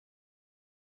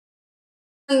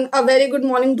A very good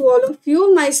morning to all of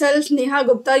you. Myself, Neha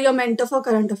Gupta, your mentor for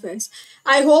current affairs.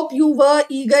 I hope you were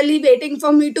eagerly waiting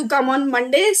for me to come on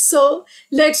Monday. So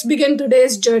let's begin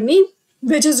today's journey,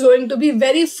 which is going to be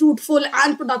very fruitful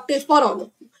and productive for all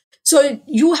of you. So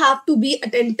you have to be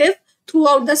attentive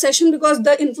throughout the session because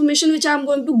the information which I'm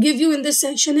going to give you in this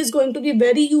session is going to be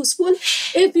very useful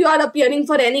if you are appearing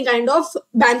for any kind of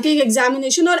banking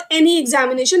examination or any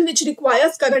examination which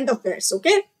requires current affairs.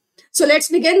 Okay. So let's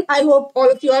begin. I hope all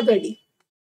of you are ready.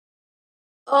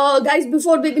 Guys,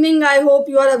 before beginning, I hope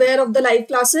you are aware of the live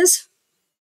classes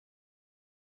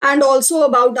and also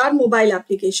about our mobile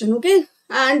application. Okay.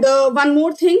 And one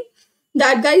more thing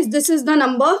that guys, this is the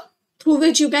number through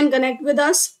which you can connect with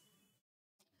us.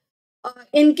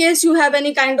 In case you have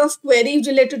any kind of query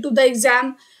related to the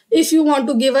exam, if you want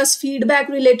to give us feedback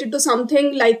related to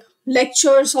something like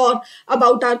lectures or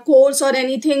about our course or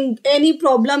anything, any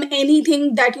problem,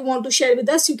 anything that you want to share with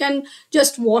us, you can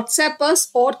just WhatsApp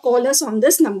us or call us on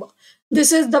this number.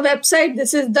 This is the website,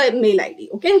 this is the mail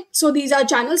ID. Okay, so these are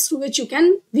channels through which you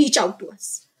can reach out to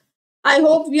us. I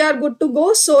hope we are good to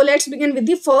go. So let's begin with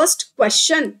the first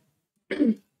question.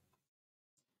 In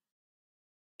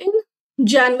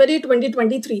January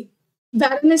 2023,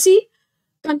 Varanasi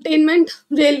Cantonment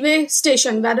Railway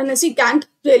Station, Varanasi Cant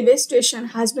Railway Station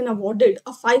has been awarded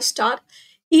a 5-star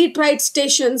Eat Right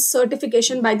Station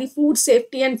certification by the Food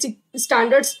Safety and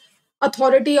Standards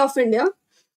Authority of India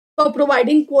for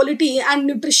providing quality and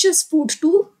nutritious food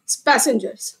to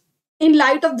passengers. In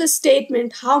light of this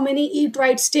statement, how many Eat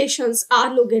Right stations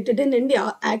are located in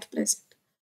India at present?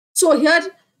 So here,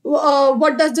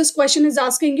 what does this question is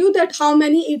asking you, that how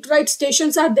many Eat Right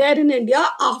stations are there in India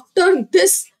after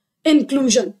this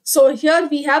inclusion? So here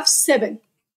we have 7.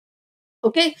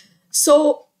 Okay,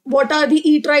 so what are the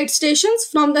Eat Right stations?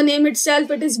 From the name itself,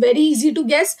 it is very easy to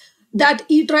guess that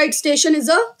Eat Right station is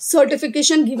a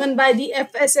certification given by the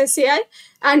FSSAI,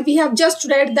 and we have just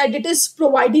read that it is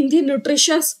providing the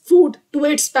nutritious food to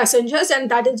its passengers,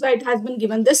 and that is why it has been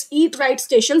given this Eat Right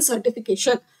station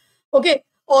certification. Okay,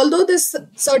 although this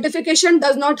certification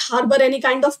does not harbor any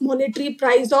kind of monetary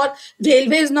prize, or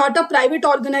railway is not a private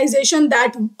organization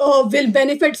that will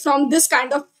benefit from this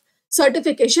kind of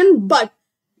certification, but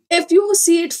if you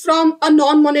see it from a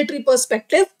non-monetary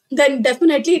perspective, then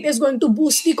definitely it is going to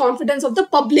boost the confidence of the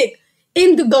public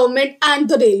in the government and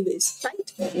the railways,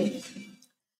 right?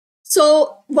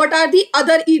 So what are the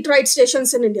other Eat Right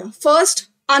stations in India? First,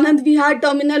 Anand Vihar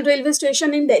Terminal Railway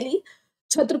Station in Delhi,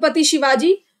 Chhatrapati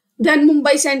Shivaji, then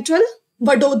Mumbai Central,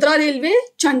 Vadodara Railway,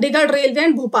 Chandigarh Railway,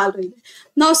 and Bhopal Railway.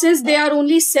 Now, since there are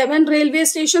only 7 railway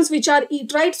stations which are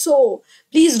Eat Right, so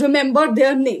please remember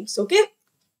their names, okay?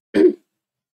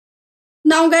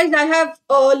 Now, guys, I have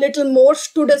a little more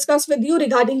to discuss with you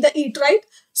regarding the Eat Right.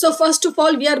 So, first of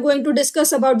all, we are going to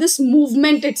discuss about this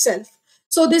movement itself.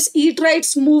 So, this Eat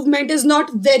Rights movement is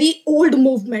not very old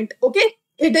movement, okay?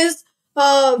 It is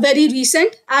very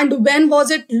recent. And when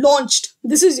was it launched?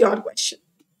 This is your question.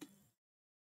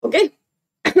 Okay.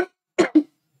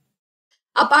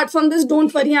 Apart from this,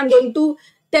 don't worry, I'm going to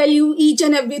tell you each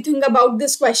and everything about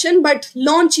this question, but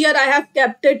launch year I have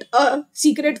kept it a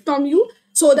secret from you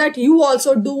so that you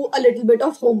also do a little bit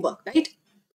of homework, right?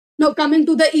 Now, coming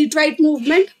to the Eat Right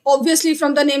movement, obviously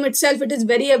from the name itself, it is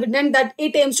very evident that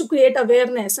it aims to create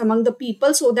awareness among the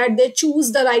people so that they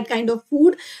choose the right kind of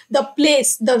food,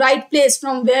 the right place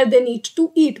from where they need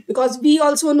to eat. Because we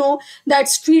also know that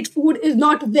street food is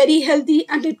not very healthy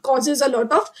and it causes a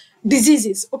lot of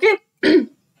diseases, okay?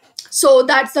 So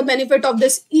that's the benefit of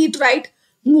this Eat Right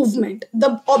movement,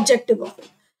 the objective of it.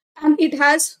 And it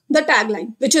has the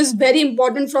tagline, which is very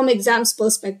important from exams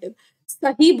perspective.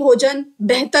 Sahi Bhojan,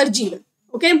 Behtar Jeevan.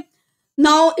 Okay.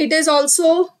 Now, it is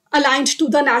also aligned to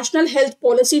the National Health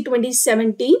Policy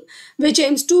 2017, which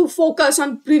aims to focus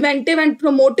on preventive and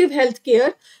promotive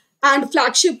healthcare, and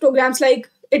flagship programs like,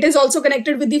 it is also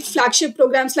connected with the flagship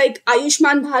programs like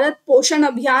Ayushman Bharat, Poshan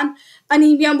Abhiyan,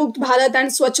 Anemia Mukt Bharat, and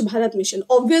Swachh Bharat Mission.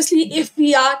 Obviously, if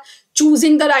we are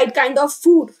choosing the right kind of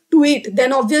food to eat,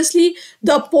 then obviously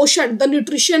the portion, the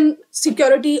nutrition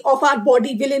security of our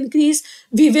body will increase.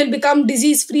 We will become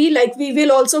disease free. Like, we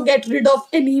will also get rid of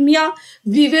anemia.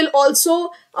 We will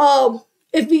also,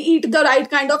 if we eat the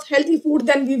right kind of healthy food,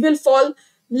 then we will fall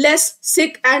less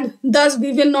sick, and thus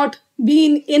we will not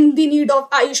be in the need of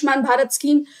Ayushman Bharat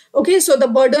scheme. Okay, so the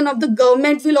burden of the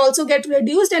government will also get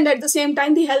reduced, and at the same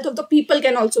time, the health of the people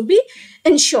can also be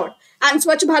ensured. And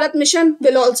Swachh Bharat Mission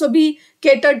will also be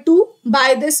catered to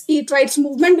by this Eat Rights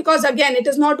movement, because again, it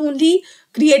is not only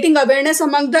creating awareness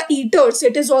among the eaters,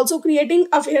 it is also creating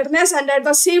awareness and at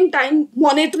the same time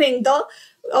monitoring the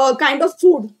kind of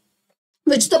food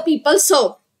which the people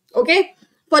serve. Okay.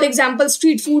 For example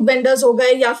street food vendors हो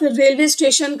गए या फिर railway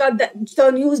station का the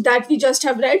news that we just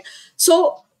have read.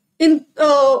 So in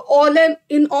all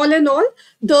and all,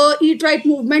 the Eat Right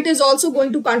movement is also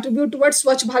going to contribute towards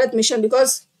Swachh Bharat mission,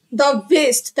 because the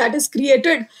waste that is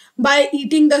created by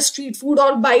eating the street food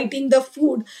or by eating the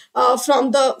food from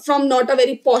not a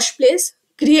very posh place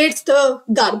creates the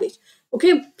garbage.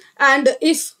 Okay, and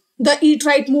if the Eat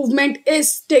Right movement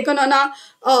is taken on a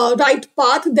right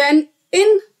path, then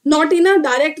not in a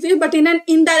direct way but in an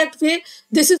indirect way,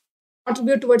 this is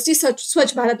contribute towards the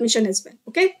Swachh Bharat mission as well.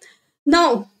 Okay, now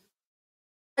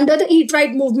under the Eat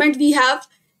Right movement, we have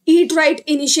Eat Right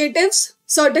initiatives,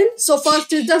 certain. So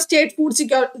first is the State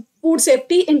Food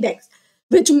Safety Index,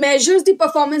 which measures the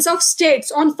performance of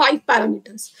states on 5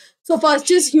 parameters. So first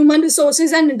is human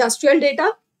resources and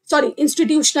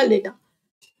institutional data,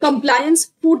 compliance,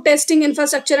 food testing,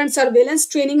 infrastructure and surveillance,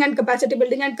 training and capacity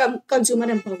building, and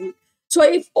consumer empowerment. So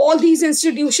if all these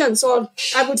institutions, or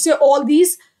I would say all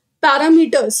these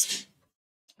parameters,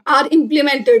 are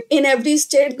implemented in every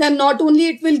state, then not only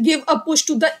it will give a push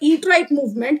to the Eat Right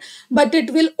movement, but it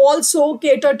will also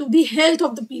cater to the health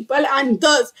of the people. And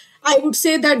thus, I would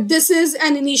say that this is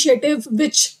an initiative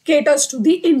which caters to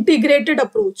the integrated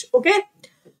approach. Okay.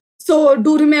 So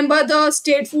do remember the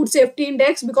State Food Safety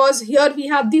Index, because here we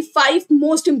have the 5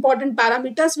 most important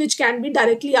parameters which can be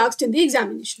directly asked in the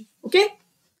examination. Okay.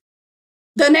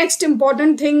 The next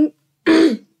important thing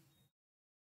is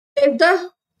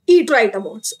the Eat Right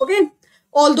Awards. Okay.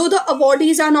 Although the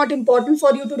awardees are not important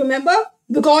for you to remember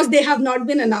because they have not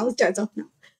been announced as of now.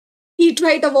 Eat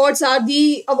Right Awards are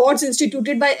the awards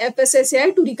instituted by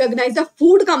FSSAI to recognize the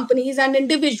food companies and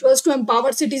individuals to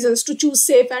empower citizens to choose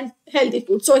safe and healthy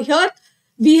food. So here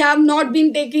we have not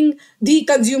been taking the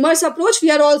consumer's approach.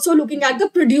 We are also looking at the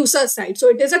producer side. So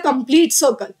it is a complete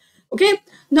circle. Okay.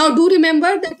 Now do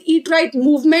remember that Eat Right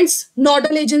movement's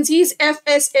nodal agency is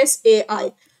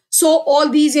FSSAI. So all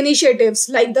these initiatives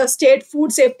like the State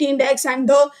Food Safety Index and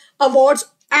the awards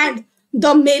and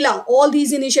the Mela, all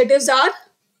these initiatives are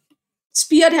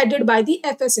spearheaded by the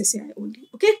FSSAI only.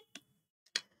 Okay.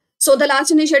 So the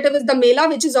last initiative is the Mela,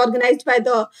 which is organized by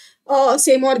the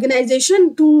same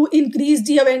organization to increase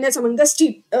the awareness among the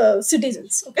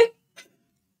citizens. Okay.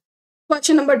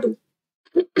 Question number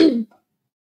 2.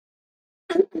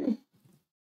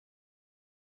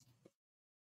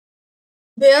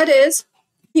 Where is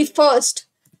the first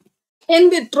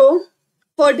in-vitro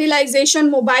fertilization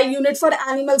mobile unit for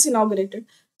animals inaugurated?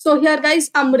 So here guys,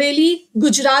 Amreli,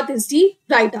 Gujarat is the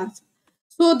right answer.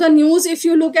 So the news, if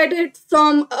you look at it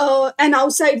from an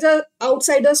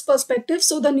outsider's perspective,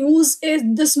 so the news is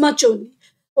this much only.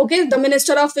 Okay, the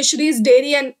Minister of Fisheries,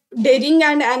 Dairying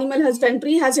and Animal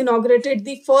Husbandry has inaugurated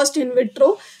the first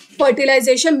in-vitro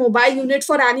fertilization mobile unit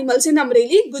for animals in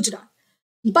Amreli, Gujarat.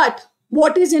 But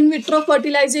what is in vitro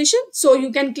fertilization? So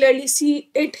you can clearly see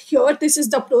it here. This is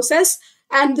the process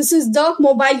and this is the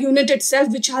mobile unit itself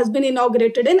which has been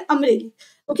inaugurated in Amreli.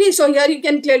 Okay, so here you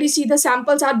can clearly see the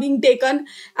samples are being taken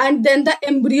and then the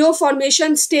embryo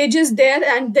formation stage is there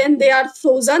and then they are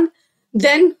frozen.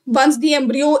 Then once the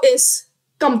embryo is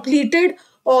completed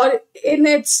or in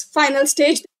its final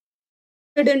stage,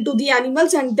 into the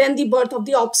animals and then the birth of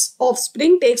the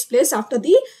offspring takes place after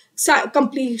the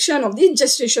completion of the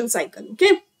gestation cycle.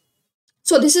 Okay,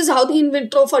 so this is how the in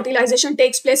vitro fertilization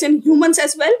takes place in humans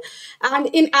as well, and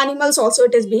in animals also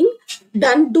it is being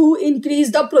done to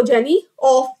increase the progeny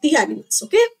of the animals.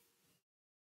 Okay,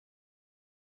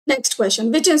 next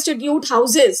question. Which institute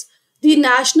houses the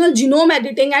National Genome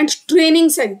Editing and Training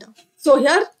Centre? So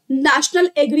here National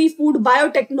Agri-Food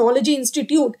Biotechnology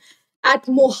Institute at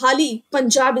Mohali,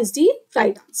 Punjab is the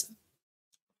right answer.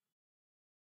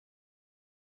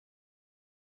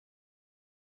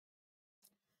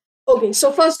 Okay,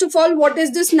 so first of all, what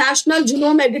is this National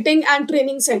Genome Editing and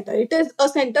Training Centre? It is a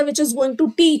center which is going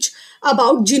to teach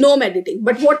about genome editing.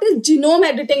 But what is genome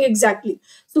editing exactly?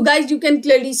 So guys, you can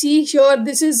clearly see here,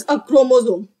 this is a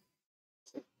chromosome.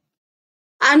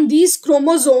 And these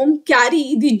chromosomes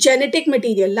carry the genetic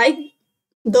material like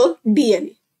the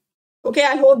DNA. Okay,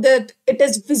 I hope that it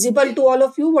is visible to all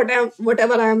of you,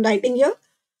 whatever I am writing here.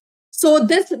 So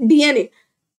this DNA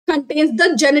contains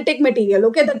the genetic material,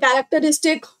 okay, the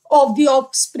characteristic of the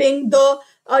offspring, the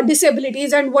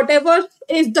disabilities and whatever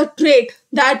is the trait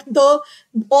that the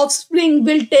offspring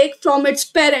will take from its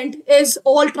parent is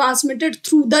all transmitted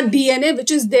through the DNA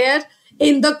which is there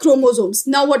in the chromosomes.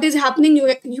 Now what is happening,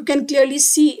 you can clearly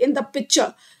see in the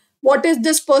picture. What is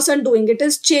this person doing? It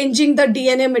is changing the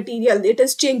DNA material. It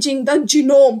is changing the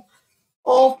genome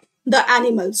of the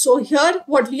animal. So here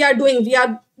what we are doing, we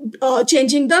are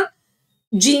changing the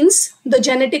genes, the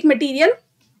genetic material,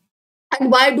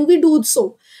 And why do we do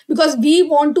so? Because we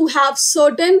want to have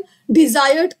certain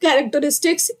desired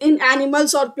characteristics in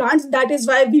animals or plants. That is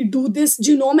why we do this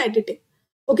genome editing.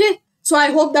 Okay, so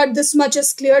I hope that this much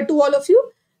is clear to all of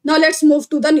you. Now let's move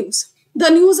to the news. The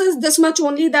news is this much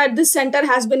only, that this center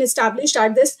has been established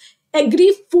at this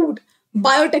Agri-Food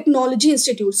Biotechnology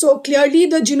Institute. So clearly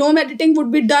the genome editing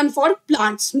would be done for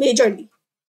plants majorly.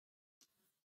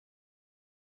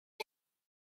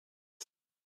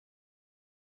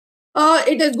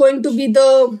 It is going to be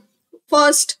the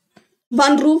first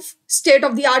one roof state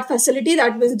of the art facility,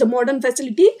 that means the modern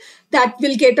facility that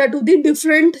will cater to the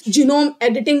different genome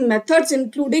editing methods,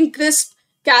 including CRISP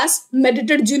Cas,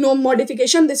 mediated genome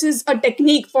modification. This is a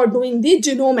technique for doing the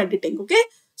genome editing. Okay,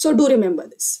 so do remember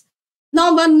this.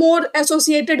 Now, one more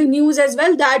associated news as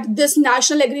well, that this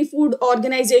National Agri-Food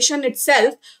Organization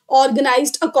itself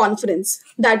organized a conference,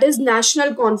 that is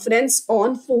National Conference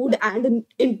on Food and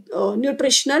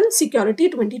Nutritional Security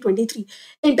 2023,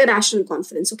 international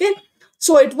conference. Okay,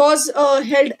 so it was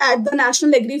held at the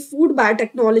National Agri-Food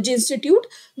Biotechnology Institute,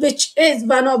 which is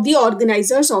one of the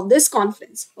organizers of this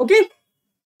conference. Okay,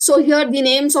 so here the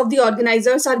names of the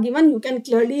organizers are given. You can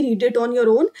clearly read it on your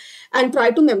own and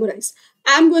try to memorize.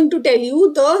 I'm going to tell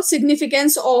you the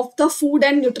significance of the food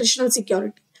and nutritional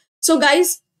security. So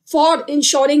guys, for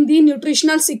ensuring the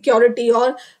nutritional security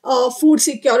or food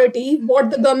security, what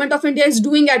the government of India is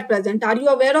doing at present, are you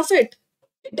aware of it?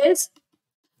 It is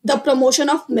the promotion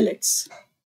of millets.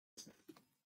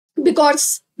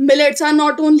 Because millets are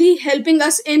not only helping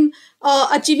us in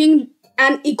achieving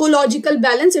an ecological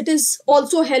balance, it is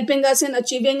also helping us in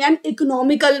achieving an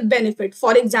economical benefit.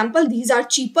 For example, these are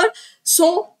cheaper,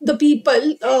 so the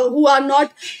people who are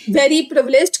not very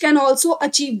privileged can also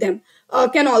achieve them,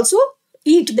 can also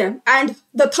eat them. And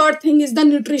the third thing is the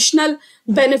nutritional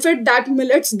benefit that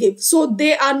millets give. So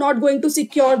they are not going to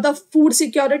secure the food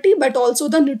security, but also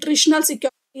the nutritional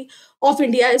security of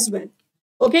India as well.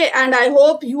 Okay, and I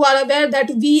hope you are aware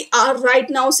that we are right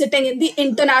now sitting in the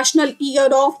International Year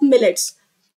of Millets.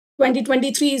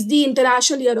 2023 is the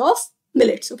International Year of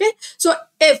Millets. Okay, so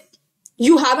if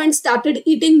you haven't started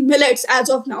eating millets as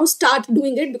of now, start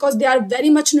doing it, because they are very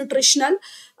much nutritional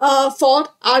for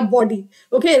our body.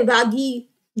 Okay, ragi,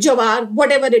 jawar,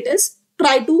 whatever it is,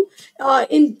 try to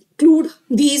include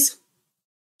these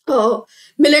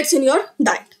millets in your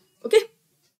diet. Okay.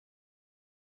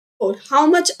 How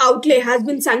much outlay has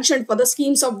been sanctioned for the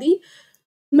schemes of the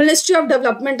Ministry of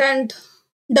Development and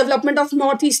Development of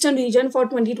Northeastern Region for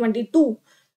 2022-23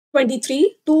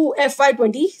 to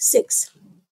FY26?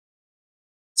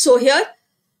 So here,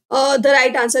 the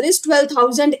right answer is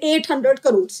 12,800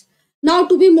 crores. Now,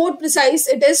 to be more precise,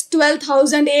 it is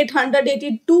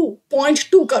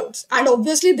 12,882.2 crores. And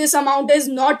obviously, this amount is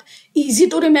not easy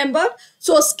to remember,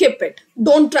 so skip it.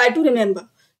 Don't try to remember.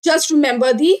 Just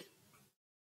remember the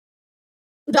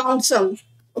round sum,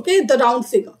 okay, the round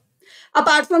figure.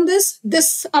 Apart from this,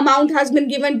 this amount has been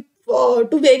given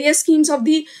to various schemes of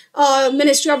the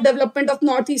Ministry of Development of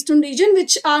Northeastern Region,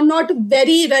 which are not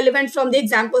very relevant from the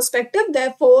exam perspective.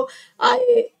 Therefore,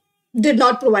 I did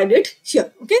not provide it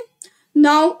here. Okay.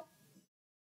 Now,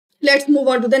 let's move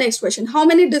on to the next question. How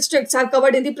many districts are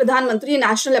covered in the Pradhan Mantri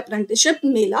National Apprenticeship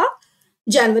Mela,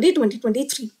 January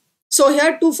 2023? So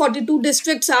here, 242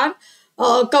 districts are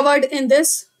covered in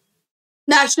this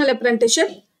National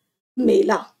Apprenticeship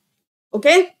Mela.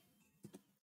 Okay.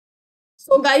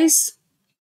 So guys,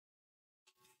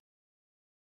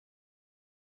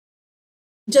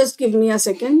 just give me a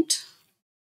second.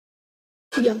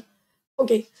 Yeah.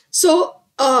 Okay. So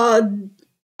I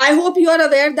hope you are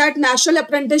aware that National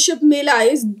Apprenticeship Mela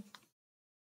is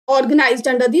organized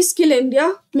under the Skill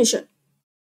India Mission.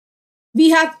 We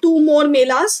have two more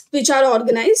Melas which are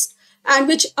organized and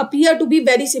which appear to be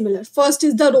very similar. First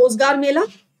is the Rozgar Mela,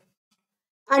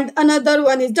 and another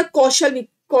one is the Kaushal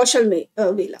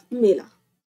Mela.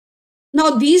 Now,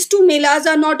 these two Melas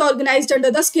are not organized under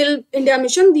the Skill India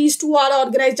Mission. These two are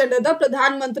organized under the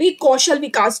Pradhan Mantri Kaushal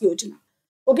Vikas Yojana.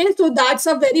 Okay, so that's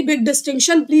a very big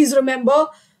distinction. Please remember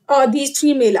these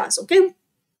three Melas. Okay.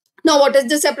 Now, what is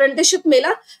this Apprenticeship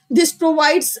Mela? This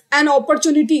provides an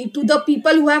opportunity to the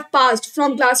people who have passed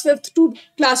from class 5th to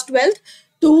class 12th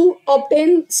to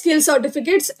obtain skill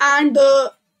certificates and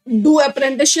do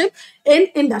apprenticeship in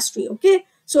industry. Okay,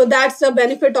 so that's the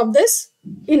benefit of this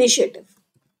initiative.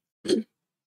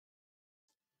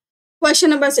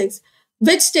 Question number 6.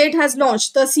 Which state has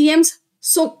launched the CM's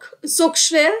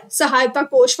Sukhashray Sahayata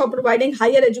Kosh for providing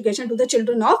higher education to the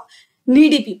children of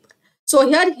needy people? So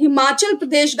here Himachal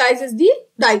Pradesh, guys, is the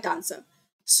right answer.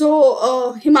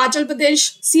 So Himachal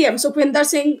Pradesh CM Sukhwinder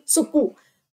Singh Sukhu,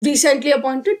 recently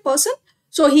appointed person.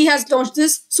 So he has launched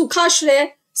this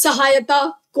Sukhashray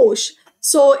Sahayata Kosh.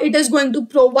 So it is going to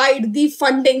provide the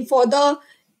funding for the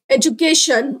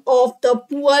education of the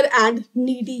poor and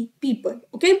needy people.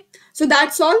 Okay, so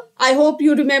that's all. I hope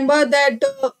you remember that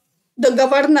the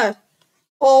governor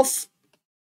of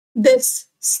this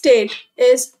state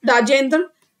is Rajendra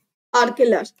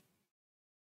Arkilar.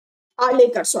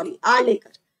 Arlekar, sorry,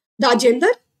 Arlekar. Rajendra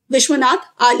Vishwanath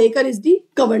Arlekar is the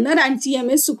governor and CM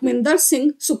is Sukhminder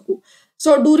Singh Sukhu.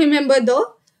 So do remember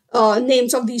the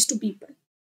names of these two people.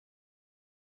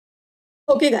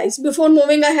 Okay, guys, before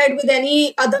moving ahead with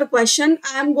any other question,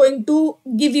 I am going to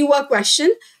give you a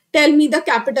question. Tell me the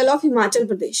capital of Himachal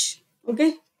Pradesh.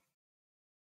 Okay.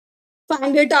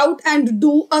 Find it out and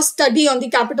do a study on the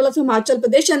capital of Himachal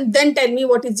Pradesh and then tell me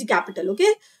what is the capital.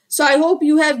 Okay. So I hope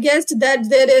you have guessed that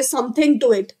there is something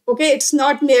to it. Okay. It's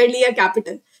not merely a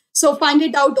capital. So find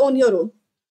it out on your own.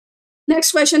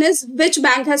 Next question is, which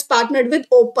bank has partnered with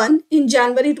Open in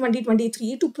January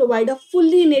 2023 to provide a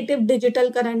fully native digital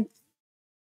current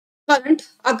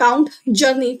account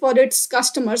journey for its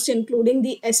customers, including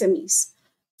the SMEs,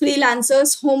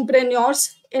 freelancers,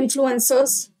 homepreneurs,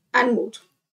 influencers, and more?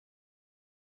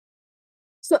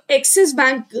 So Axis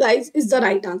Bank, guys, is the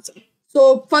right answer.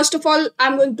 So first of all,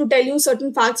 I'm going to tell you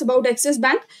certain facts about Axis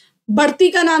Bank.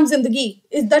 Bharti ka naam zindagi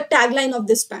is the tagline of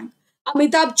this bank.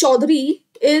 Amitabh Chaudhary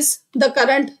is the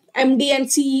current MD and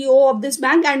CEO of this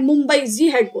bank, and Mumbai is the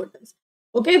headquarters.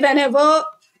 Okay, whenever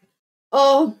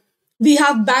we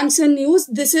have banks in news,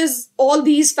 this is all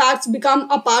these facts become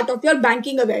a part of your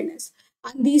banking awareness,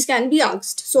 and these can be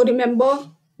asked. So remember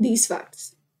these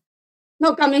facts.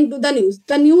 Now coming to the news.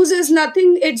 The news is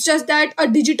nothing. It's just that a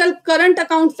digital current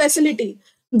account facility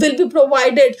will be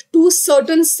provided to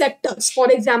certain sectors.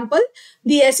 For example,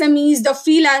 the SMEs, the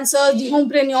freelancers, the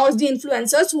homepreneurs, the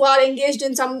influencers who are engaged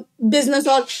in some business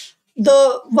or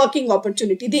the working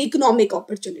opportunity, the economic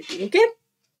opportunity. Okay.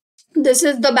 This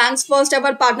is the bank's first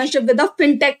ever partnership with a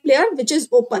fintech player, which is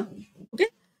Open. Okay.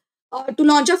 To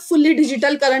launch a fully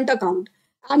digital current account.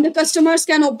 And the customers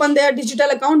can open their digital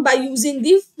account by using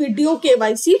the video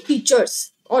KYC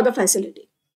features or the facility.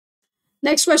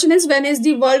 Next question is, when is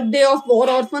the World Day of War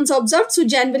Orphans observed? So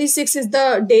January 6th is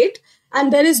the date,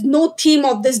 and there is no theme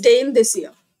of this day in this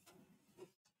year.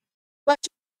 But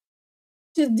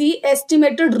is the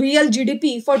estimated real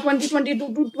GDP for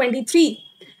 2022 to 23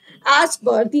 as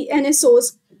per the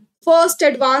NSO's first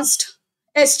advanced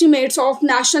estimates of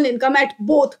national income at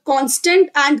both constant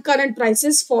and current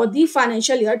prices for the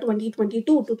financial year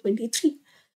 2022 to 23.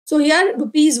 So here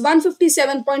rupees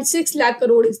 157.6 lakh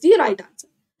crore is the right answer.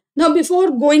 Now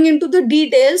before going into the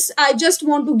details, I just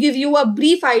want to give you a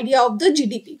brief idea of the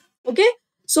GDP. Okay.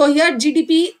 So here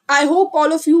GDP, I hope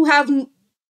all of you have in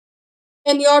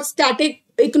your static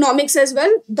economics as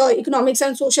well, the economics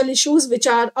and social issues which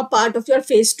are a part of your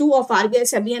phase 2 of RBI,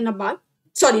 SEBI and NABARD.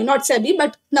 Sorry, not SEBI,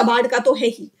 but NABARD ka to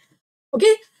hai hi.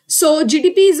 Okay. So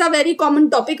GDP is a very common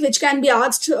topic which can be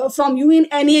asked from you in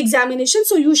any examination.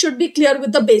 So you should be clear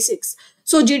with the basics.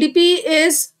 So GDP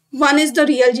is, one is the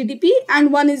real GDP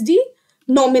and one is the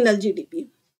nominal GDP.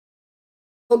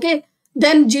 Okay.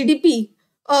 Then GDP,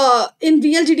 in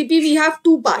real GDP, we have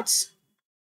two parts.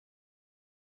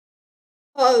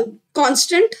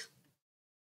 Constant.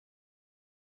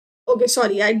 Okay,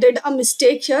 sorry, I did a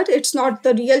mistake here. It's not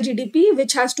the real GDP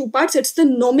which has two parts. It's the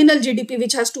nominal GDP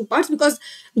which has two parts, because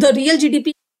the real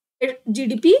GDP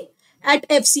at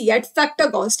FC, at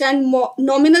factor cost, and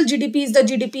nominal GDP is the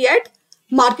GDP at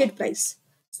market price.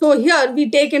 So here we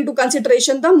take into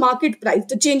consideration the market price,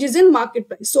 the changes in market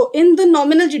price. So in the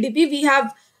nominal GDP, we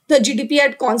have the GDP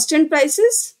at constant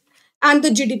prices and the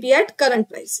GDP at current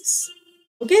prices.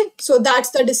 Okay, so that's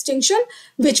the distinction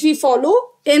which we follow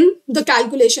in the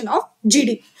calculation of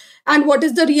GDP. And what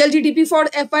is the real GDP for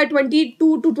FY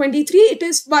 22 to 23? It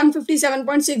is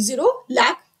 157.60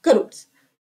 lakh crores.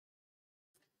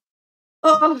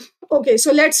 Okay,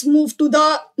 so let's move to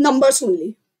the numbers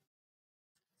only.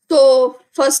 So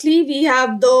firstly, we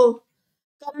have the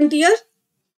current year.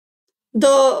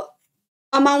 The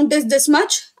amount is this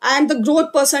much and the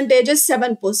growth percentage is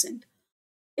 7%.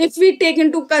 If we take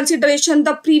into consideration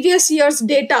the previous year's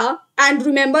data, and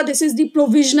remember this is the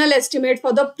provisional estimate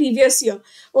for the previous year,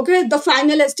 okay, the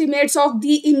final estimates of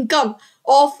the income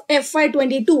of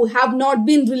FY22 have not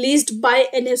been released by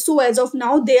NSO as of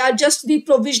now. They are just the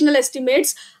provisional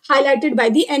estimates highlighted by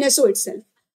the NSO itself.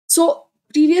 So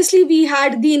previously we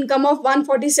had the income of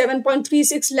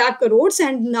 147.36 lakh crores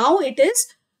and now it is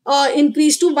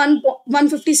increased to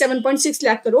 157.6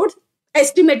 lakh crores,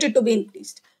 estimated to be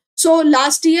increased. So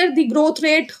last year, the growth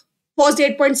rate was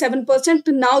 8.7%.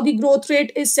 Now the growth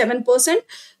rate is 7%.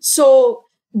 So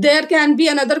there can be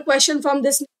another question from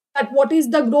this, that what is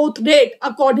the growth rate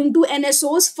according to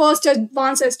NSO's first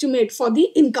advance estimate for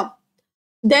the income?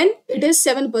 Then it is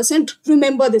 7%.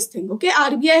 Remember this thing, okay?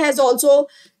 RBI has also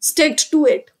stuck to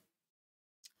it.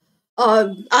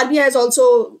 RBI has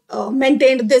also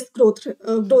maintained this growth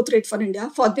rate for India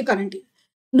for the current year.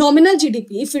 Nominal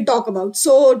GDP, if we talk about,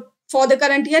 so for the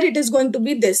current year, it is going to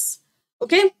be this,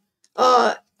 okay?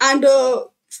 And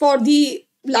for the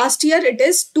last year, it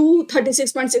is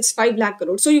 236.65 lakh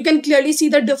crore. So you can clearly see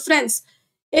the difference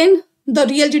in the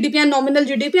real GDP and nominal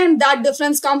GDP, and that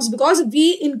difference comes because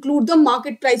we include the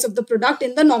market price of the product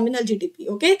in the nominal GDP,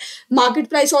 okay? Market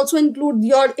price also include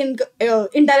your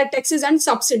indirect taxes and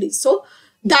subsidies. So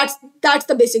that's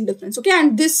the basic difference, okay?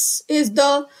 And this is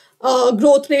the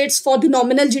growth rates for the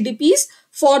nominal GDPs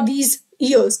for these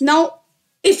years. Now,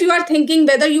 if you are thinking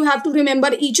whether you have to remember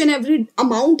each and every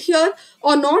amount here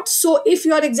or not, so if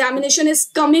your examination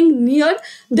is coming near,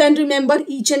 then remember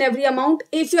each and every amount.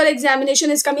 If your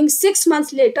examination is coming 6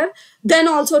 months later, then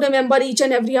also remember each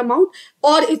and every amount.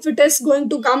 Or if it is going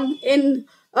to come in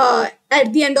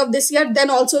at the end of this year,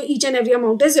 then also each and every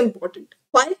amount is important.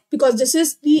 Why? Because this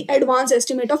is the advance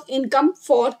estimate of income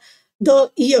for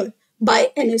the year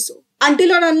by NSO.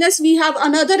 Until or unless we have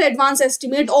another advance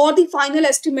estimate or the final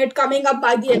estimate coming up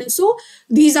by the NSO,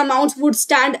 these amounts would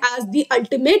stand as the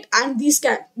ultimate, and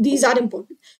these are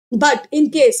important. But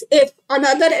in case if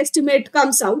another estimate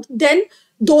comes out, then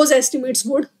those estimates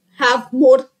would have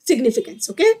more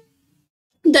significance, okay?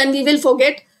 Then we will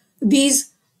forget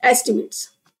these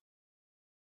estimates.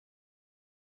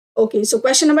 Okay, so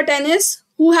question number 10 is,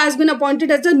 who has been appointed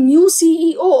as the new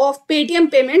CEO of Paytm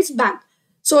Payments Bank?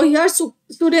 So here,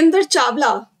 Surinder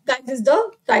Chawla, that is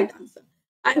the right answer.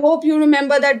 I hope you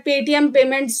remember that Paytm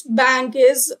Payments Bank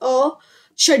is a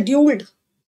scheduled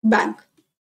bank.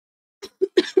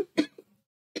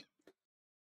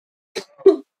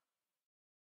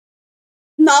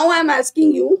 Now I'm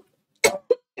asking you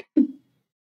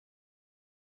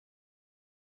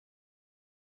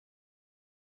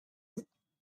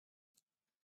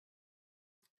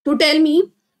to tell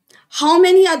me how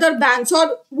many other banks,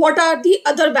 or what are the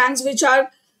other banks which are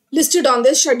listed on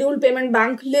this scheduled payment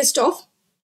bank list of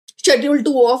Schedule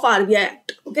 2 of RBI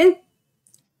Act. Okay.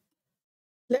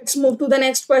 Let's move to the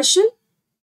next question.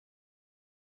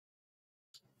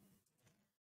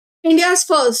 India's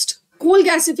first coal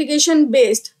gasification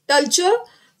based culture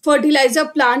fertilizer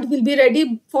plant will be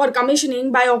ready for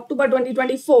commissioning by October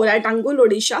 2024 at Angul,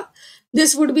 Odisha.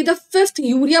 This would be the 5th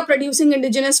urea producing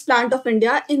indigenous plant of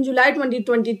India. In July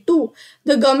 2022,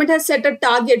 the government has set a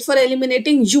target for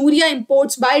eliminating urea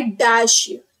imports by dash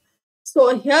year.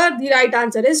 So here the right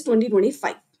answer is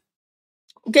 2025.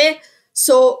 Okay,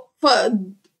 so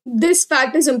this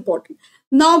fact is important.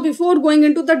 Now, before going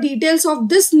into the details of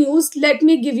this news, let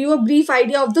me give you a brief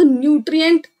idea of the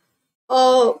nutrient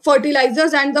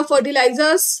fertilizers and the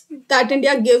fertilizers that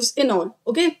India gives in all.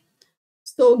 Okay,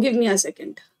 so give me a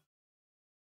second.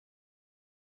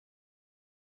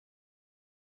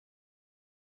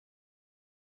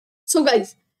 So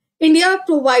guys, India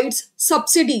provides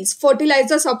subsidies,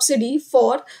 fertilizer subsidy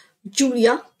for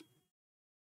urea,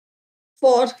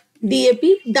 for DAP,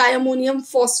 diammonium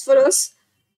phosphorus,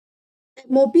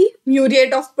 MOP,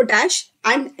 muriate of potash,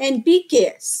 and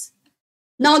NPKs.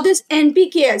 Now this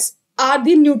NPKs are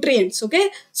the nutrients, okay?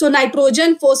 So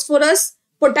nitrogen, phosphorus,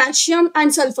 potassium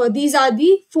and sulfur, these are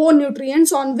the 4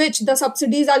 nutrients on which the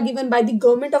subsidies are given by the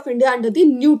government of India under the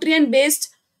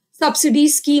nutrient-based subsidy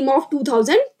scheme of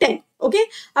 2010, okay?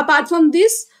 Apart from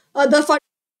this,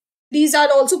 these are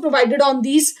also provided on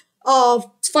these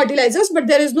fertilizers, but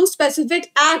there is no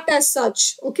specific act as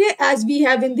such, okay, as we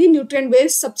have in the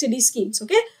nutrient-based subsidy schemes,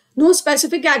 okay? No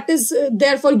specific act is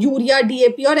there for urea,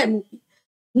 DAP or MOP.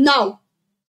 Now,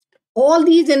 all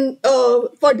these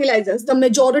fertilizers, the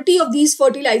majority of these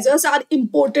fertilizers are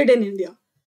imported in India,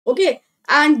 okay?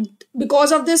 And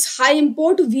because of this high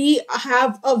import, we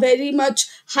have a very much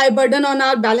high burden on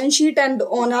our balance sheet and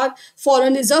on our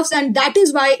foreign reserves, and that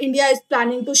is why India is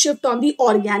planning to shift on the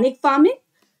organic farming.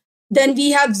 Then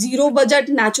we have zero budget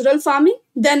natural farming.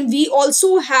 Then we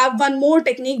also have one more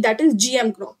technique, that is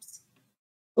GM crops.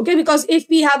 Okay, because if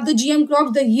we have the GM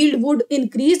crops, the yield would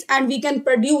increase and we can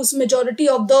produce majority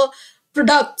of the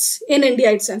products in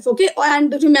India itself. Okay,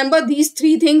 and remember these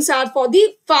 3 things are for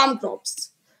the farm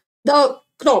crops, the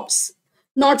crops,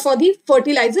 not for the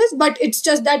fertilizers. But it's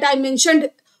just that I mentioned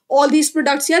all these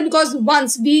products here because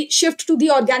once we shift to the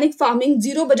organic farming,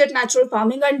 zero budget natural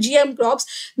farming and GM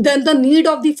crops, then the need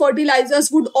of the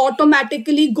fertilizers would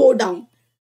automatically go down.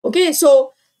 Okay,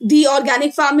 so the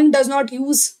organic farming does not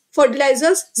use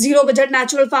fertilizers. Zero budget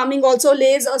natural farming also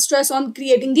lays a stress on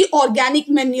creating the organic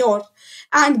manure,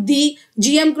 and the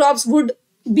GM crops would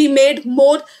be made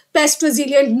more pest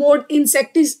resilient, more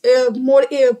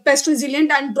pest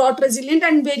resilient and drought resilient,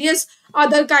 and various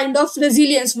other kind of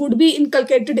resilience would be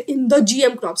inculcated in the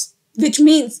GM crops, which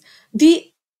means the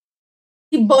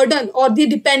burden or the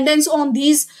dependence on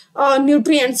these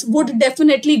nutrients would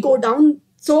definitely go down.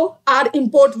 So our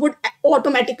import would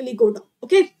automatically go down.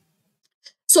 Okay.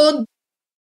 So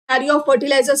area of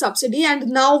fertilizer subsidy, and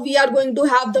now we are going to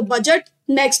have the budget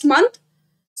next month.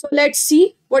 So let's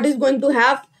see what is going to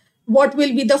have, what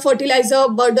will be the fertilizer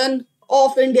burden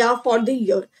of India for the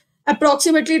year.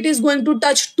 Approximately it is going to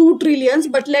touch 2 trillions,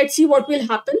 but let's see what will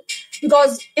happen,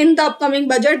 because in the upcoming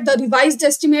budget, the revised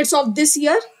estimates of this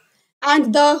year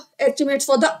and the estimates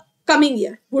for the coming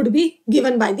year would be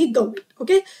given by the government.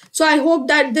 Okay. So I hope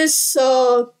that this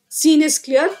scene is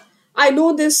clear. I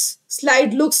know this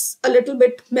slide looks a little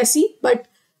bit messy, but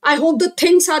I hope the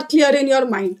things are clear in your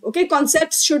mind. Okay.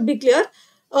 Concepts should be clear.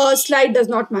 Slide does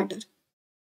not matter.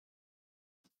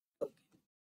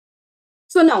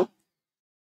 So now,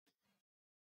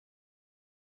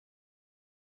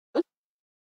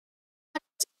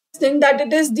 think that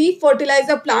it is the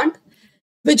fertilizer plant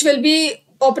which will be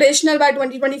operational by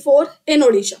 2024 in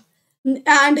Odisha.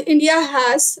 And India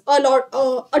has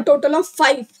a total of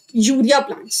 5 urea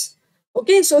plants.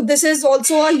 Okay, so this is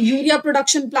also a urea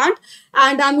production plant,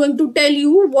 and I'm going to tell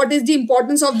you what is the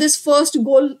importance of this first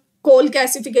coal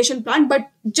gasification plant. But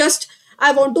just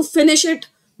I want to finish it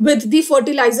with the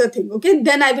fertilizer thing. Okay,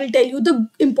 then I will tell you the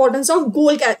importance of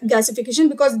gasification,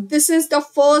 because this is the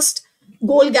first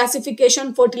coal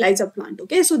gasification fertilizer plant.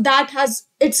 Okay, so that has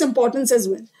its importance as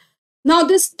well. Now,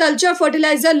 this Talcher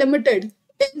Fertilizer Limited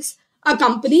is a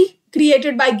company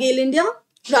created by GAIL India,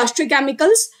 Rashtriya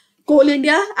Chemicals, Coal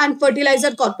India, and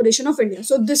Fertilizer Corporation of India.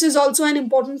 So this is also an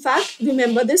important fact.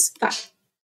 Remember this fact.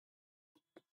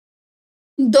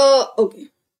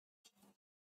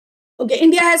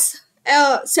 India has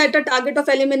set a target of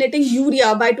eliminating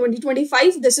urea by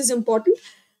 2025. This is important.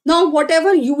 Now,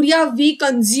 whatever urea we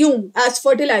consume as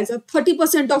fertilizer,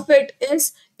 30% of it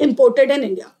is imported in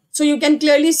India. So you can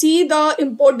clearly see the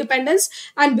import dependence,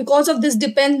 and because of this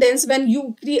dependence, when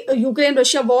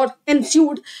Ukraine-Russia war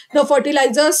ensued, the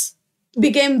fertilizers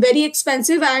became very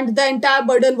expensive, and the entire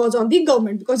burden was on the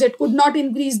government, because it could not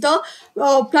increase the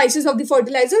prices of the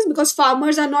fertilizers, because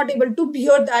farmers are not able to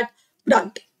bear that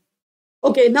brunt.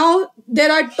 Okay, now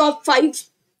there are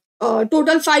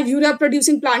total 5 urea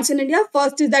producing plants in India.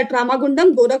 First is that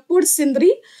Ramagundam, Gorakhpur,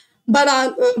 Sindri,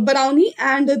 Barauni,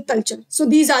 and Talcher. So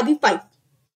these are the 5.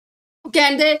 Okay,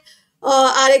 and they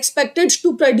are expected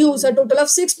to produce a total of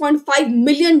 6.5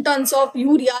 million tons of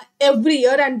urea every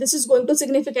year, and this is going to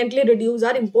significantly reduce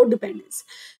our import dependence.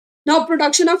 Now,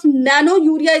 production of nano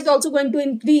urea is also going to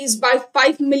increase by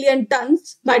 5 million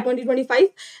tons by 2025.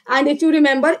 And if you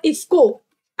remember, IFCO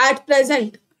at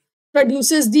present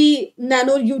produces the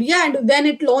nano urea, and when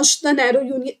it launched the nano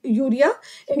urea,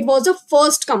 it was the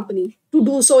first company to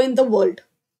do so in the world.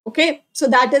 Okay, so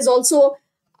that is also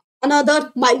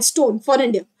another milestone for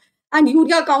India. And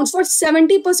urea accounts for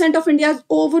 70% of India's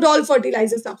overall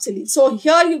fertilizer subsidy. So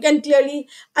here you can clearly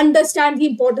understand the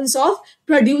importance of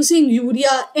producing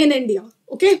urea in India.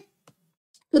 Okay.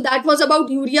 So that was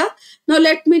about urea. Now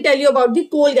let me tell you about the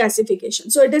coal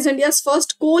gasification. So it is India's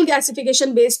first coal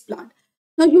gasification based plant.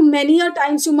 Now many a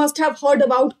times you must have heard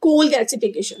about coal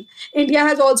gasification. India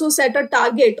has also set a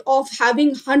target of having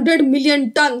 100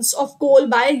 million tons of coal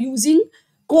by using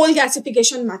coal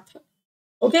gasification method.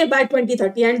 Okay, by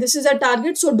 2030, and this is a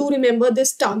target, so do remember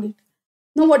this target.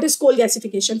 Now, what is coal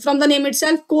gasification? From the name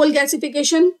itself, coal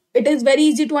gasification, it is very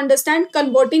easy to understand,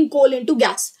 converting coal into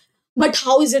gas. But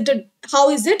how is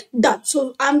it done?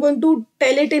 So I'm going to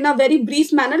tell it in a very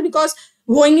brief manner, because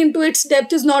going into its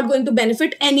depth is not going to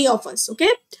benefit any of us. Okay,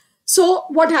 so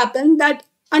what happened, that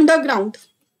underground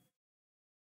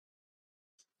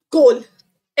coal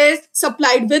is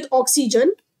supplied with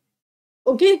oxygen.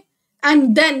 Okay,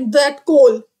 and then that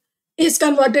coal is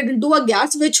converted into a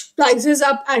gas which rises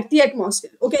up at the atmosphere.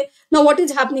 Okay, now what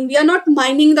is happening? We are not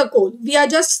mining the coal, we are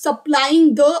just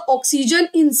supplying the oxygen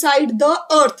inside the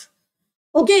earth.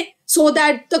 Okay, so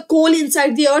that the coal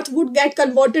inside the earth would get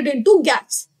converted into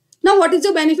gas. Now, what is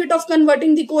the benefit of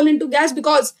converting the coal into gas?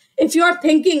 Because if you are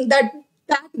thinking that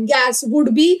that gas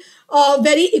would be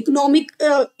very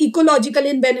ecological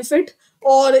in benefit,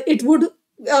 or it would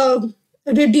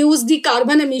reduce the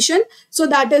carbon emission, so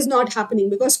that is not happening,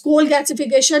 because coal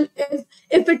gasification is,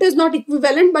 if it is not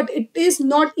equivalent, but it is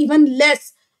not even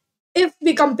less if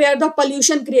we compare the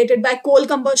pollution created by coal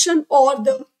combustion or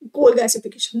the coal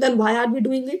gasification. Then why are we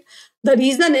doing it? The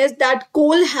reason is that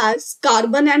coal has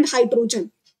carbon and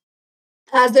hydrogen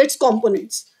as its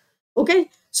components. Okay,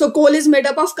 so coal is made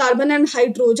up of carbon and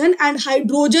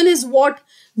hydrogen is what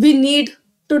we need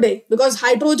today, because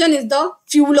hydrogen is the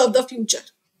fuel of the future.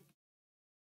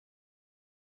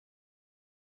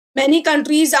 Many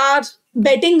countries are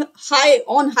betting high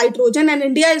on hydrogen, and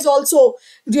India is also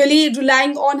really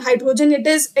relying on hydrogen. It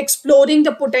is exploring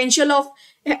the potential of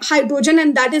hydrogen,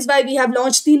 and that is why we have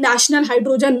launched the national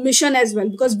hydrogen mission as well,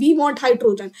 because we want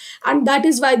hydrogen, and that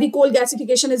is why the coal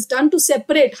gasification is done to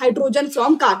separate hydrogen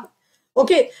from carbon.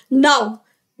 Okay, now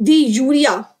the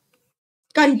urea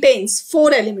contains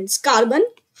four elements: carbon,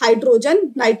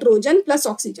 hydrogen, nitrogen plus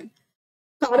oxygen.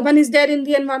 Carbon is there in the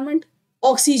environment,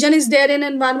 oxygen is there in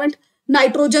environment,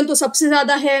 nitrogen तो सबसे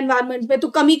ज्यादा है environment में, तो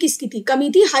कमी किसकी थी? कमी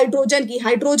थी हाइड्रोजन की।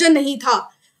 हाइड्रोजन नहीं था,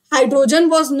 hydrogen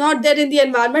was not there in the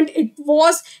environment. It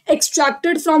was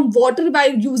extracted from water by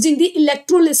using the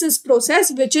electrolysis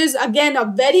process, which is again a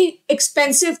very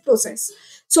expensive process.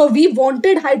 So we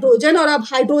wanted hydrogen, और अब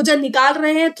हाइड्रोजन निकाल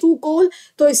रहे हैं through कोल,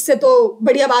 तो इससे तो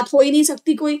बढ़िया बात हो ही नहीं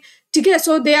सकती कोई। ठीक है,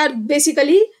 so they are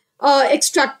basically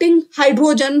extracting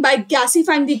hydrogen by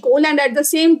gasifying the coal, and at the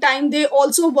same time they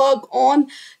also work on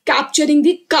capturing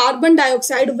the carbon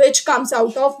dioxide which comes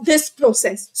out of this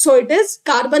process. So it is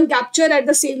carbon capture at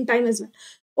the same time as well.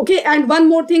 Okay, and one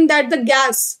more thing, that the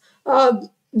gas,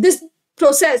 this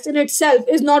process in itself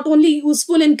is not only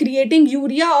useful in creating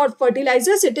urea or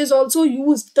fertilizers, it is also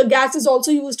used, the gas is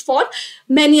also used for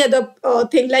many other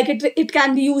things, like it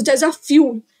can be used as a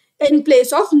fuel in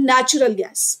place of natural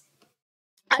gas.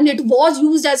 And it was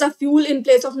used as a fuel in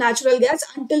place of natural gas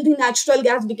until the natural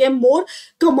gas became more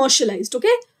commercialized.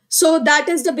 Okay, so that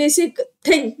is the basic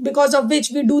thing because of which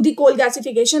we do the coal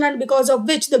gasification, and because of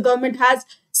which the government has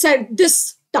set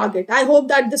this target. I hope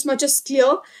that this much is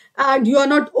clear and you are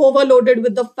not overloaded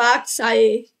with the facts.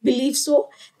 I believe so,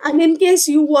 and in case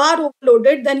you are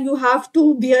overloaded, then you have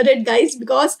to bear it, guys,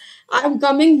 because I am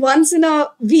coming once in a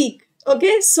week.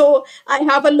 Okay, so I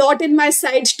have a lot in my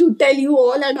sides to tell you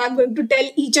all, and I'm going to tell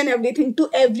each and everything to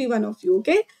every one of you,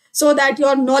 okay, so that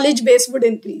your knowledge base would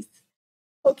increase.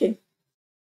 Okay,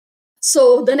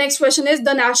 so the next question is,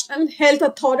 the National Health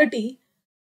Authority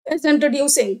is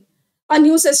introducing a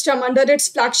new system under its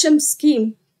flagship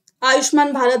scheme,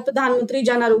 Ayushman Bharat Pradhan Mantri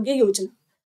Jan Arogya Yojana,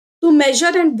 to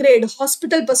measure and grade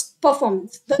hospital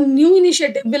performance. The new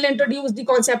initiative will introduce the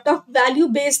concept of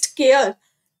value-based care,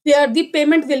 where the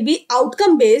payment will be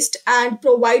outcome-based and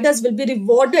providers will be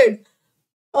rewarded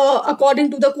according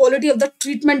to the quality of the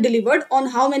treatment delivered. On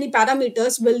how many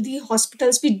parameters will the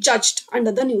hospitals be judged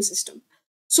under the new system?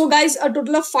 So guys, a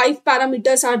total of 5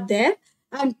 parameters are there.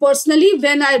 And personally,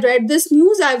 when I read this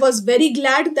news, I was very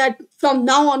glad that from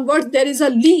now onwards, there is a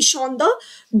leash on the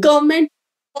government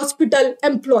hospital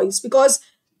employees, because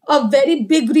a very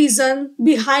big reason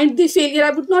behind the failure,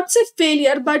 I would not say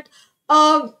failure, but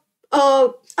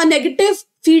a negative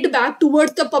feedback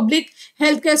towards the public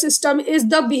healthcare system is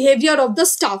the behavior of the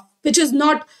staff, which is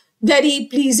not very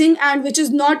pleasing and which is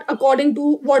not according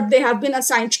to what they have been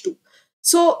assigned to.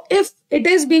 So if it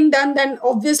is being done, then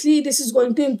obviously this is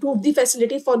going to improve the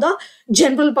facility for the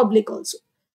general public also.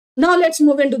 Now let's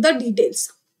move into the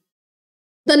details.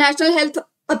 The National Health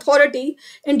Authority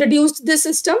introduced this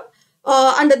system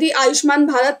under the Ayushman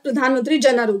Bharat Pradhan Mantri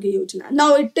Jan Arogya Yojana.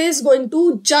 Now it is going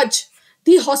to judge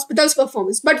the hospital's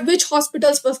performance. But which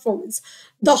hospital's performance?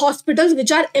 The hospitals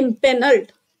which are empaneled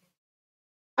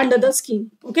under the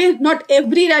scheme. Okay, not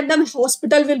every random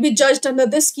hospital will be judged under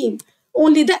this scheme.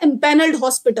 Only the empaneled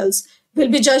hospitals will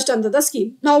be judged under the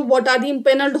scheme. Now, what are the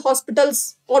empaneled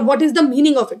hospitals, or what is the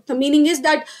meaning of it? The meaning is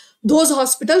that those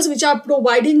hospitals which are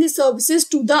providing the services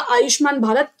to the Ayushman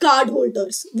Bharat card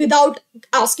holders without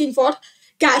asking for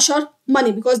cash or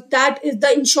money, because that is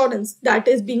the insurance that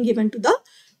is being given to the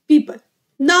people.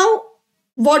 Now,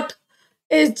 what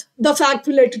is the fact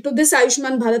related to this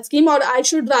Ayushman Bharat scheme? Or I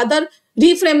should rather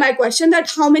reframe my question, that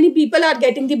how many people are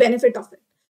getting the benefit of it?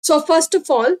 So first of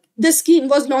all, this scheme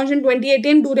was launched in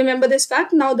 2018. Do remember this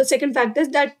fact. Now the second fact is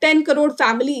that 10 crore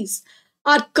families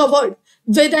are covered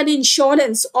with an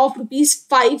insurance of rupees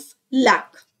 5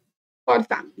 lakh per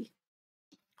family.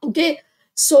 Okay,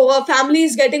 so a family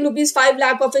is getting rupees 5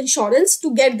 lakh of insurance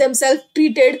to get themselves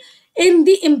treated in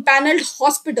the empaneled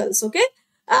hospitals. Okay,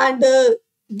 and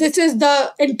this is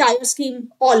the entire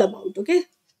scheme all about. Okay,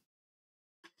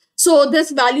 so this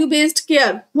value-based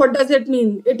care, what does it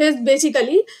mean? It is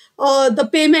basically the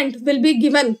payment will be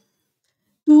given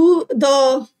to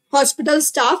the hospital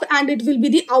staff, and it will be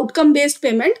the outcome-based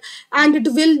payment, and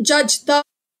it will judge the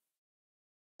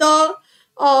the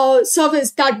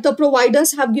service that the providers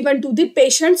have given to the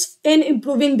patients in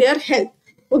improving their health.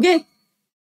 Okay.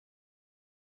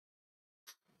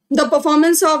 The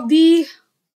performance of the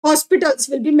hospitals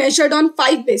will be measured on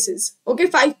 5 bases. Okay,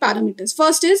 5 parameters.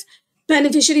 First is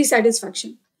beneficiary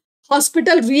satisfaction,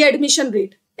 hospital readmission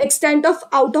rate, extent of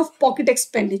out of pocket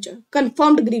expenditure,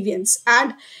 confirmed grievance,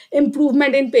 and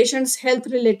improvement in patients' health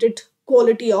related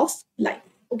quality of life.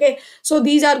 Okay, so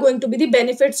these are going to be the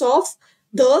benefits of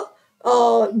the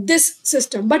this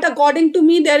system. But according to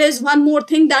me, there is one more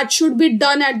thing that should be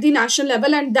done at the national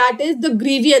level, and that is the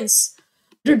grievance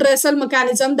redressal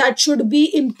mechanism that should be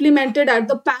implemented at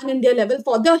the pan India level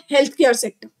for the healthcare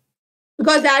sector.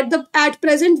 Because at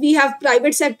present we have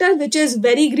private sector which is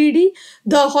very greedy.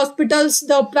 The hospitals,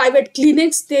 the private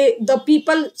clinics, the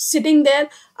people sitting there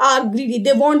are greedy.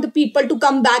 They want the people to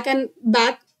come back and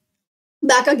back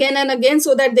again and again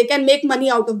so that they can make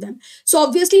money out of them. So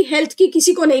obviously health ki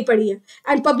kisi ko nahi padi hai.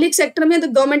 And public sector mein the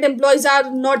government employees are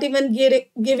not even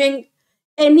giving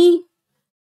any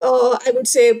I would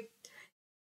say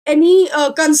any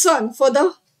concern for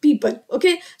the people.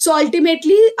 Okay, so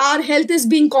ultimately our health is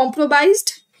being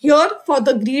compromised here for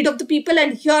the greed of the people,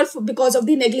 and here because of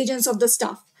the negligence of the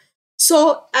staff.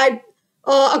 So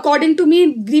according to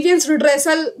me, grievance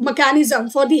redressal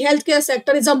mechanism for the healthcare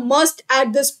sector is a must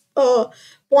at this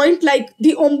point. Like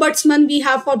the ombudsman we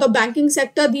have for the banking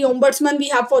sector, the ombudsman we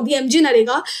have for the MG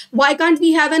Narega, why can't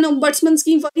we have an ombudsman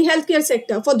scheme for the healthcare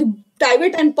sector, for the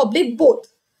private and public both?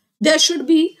 There should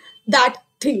be that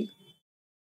thing.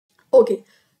 Okay,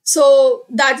 so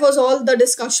that was all the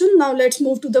discussion. Now let's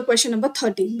move to the question number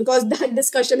 13, because that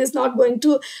discussion is not going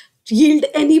to yield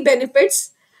any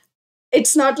benefits.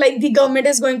 It's not like the government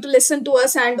is going to listen to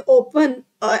us and open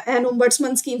an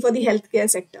ombudsman scheme for the healthcare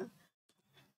sector.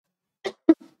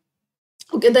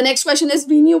 Okay, the next question is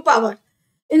Venue Power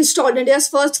installed India's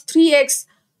first 3x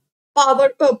power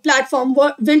platform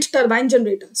wind turbine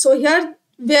generator. So here,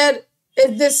 where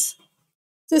is this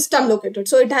system located?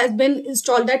 So it has been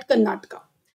installed at Karnataka.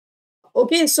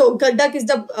 Okay, so Gaddak is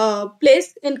the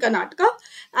place in Karnataka,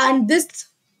 and this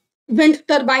wind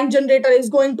turbine generator is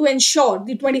going to ensure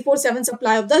the 24/7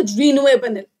 supply of the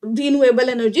renewable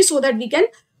energy so that we can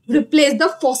replace the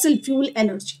fossil fuel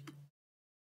energy.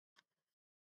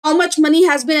 How much money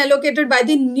has been allocated by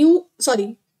the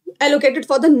allocated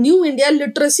for the New India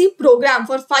Literacy Program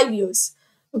for 5 years?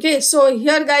 Okay, so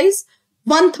here guys,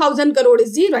 1000 crore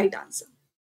is the right answer.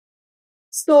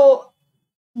 So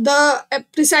the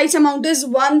precise amount is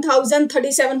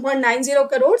 1037.90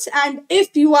 crores. And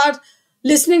if you are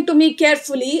listening to me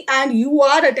carefully and you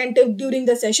are attentive during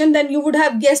the session, then you would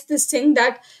have guessed this thing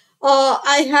that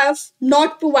I have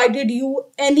not provided you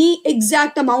any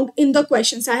exact amount in the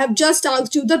questions. I have just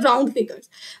asked you the round figures.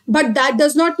 But that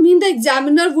does not mean the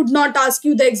examiner would not ask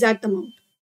you the exact amount.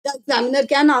 The examiner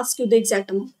can ask you the exact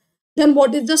amount. Then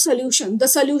what is the solution? The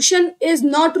solution is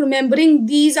not remembering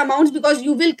these amounts, because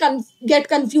you will get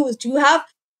confused. You have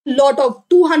a lot of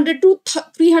 200 to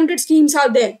 300 schemes are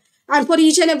there. And for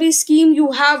each and every scheme,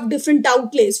 you have different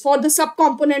outlays. For the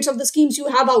subcomponents of the schemes, you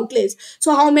have outlays.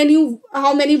 So how many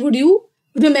would you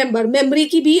remember? Memory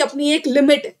की भी अपनी एक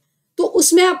limit है. तो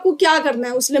उसमें आपको क्या करना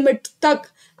है? उस limit तक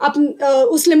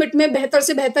उस limit में बेहतर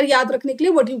से बेहतर याद रखने के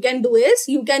लिए what you can do is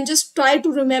you can just try to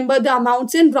remember the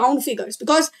amounts in round figures,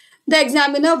 because the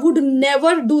examiner would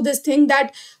never do this thing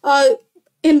that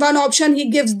in one option he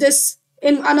gives this,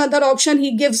 in another option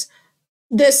he gives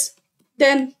this,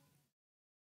 then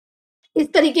इस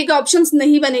तरीके के options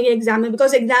नहीं बनेंगे exam में,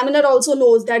 because examiner also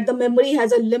knows that the memory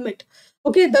has a limit.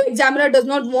 Okay, the examiner does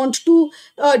not want to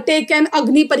take an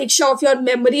Agni Pariksha of your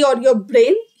memory or your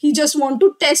brain. He just want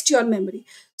to test your memory.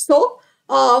 So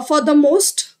for the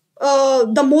most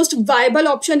viable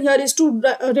option here is to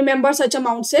remember such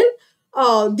amounts in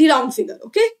the round figure.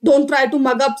 Okay, don't try to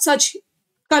mug up such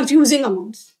confusing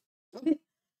amounts. Okay,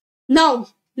 now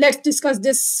let's discuss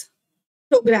this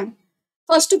program.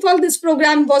 First of all, this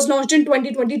program was launched in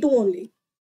 2022 only.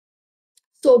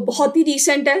 So बहुत ही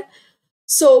recent है.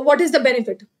 So what is the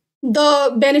benefit?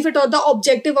 The benefit or the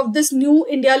objective of this New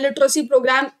India Literacy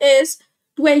Program is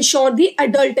to ensure the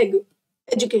adult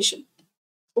education.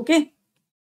 Okay,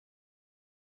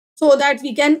 so that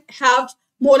we can have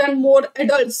more and more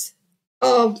adults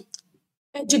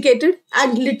educated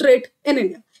and literate in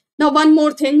India. Now, one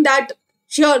more thing, that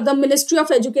here the Ministry of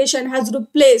Education has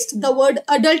replaced the word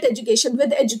adult education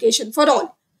with education for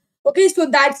all. Okay, so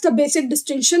that's the basic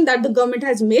distinction that the government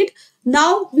has made.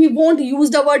 Now we won't use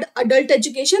the word adult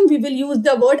education, we will use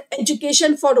the word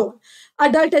education for all.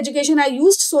 Adult education I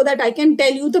used so that I can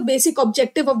tell you the basic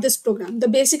objective of this program. The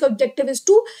basic objective is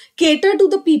to cater to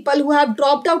the people who have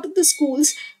dropped out of the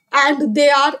schools and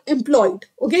they are employed.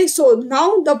 Okay, so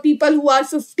now the people who are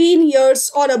 15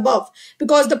 years or above,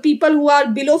 because the people who are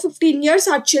below 15 years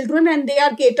are children and they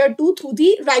are catered to through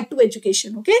the right to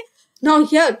education. Okay, now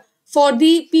here for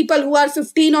the people who are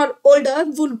 15 or older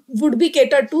would be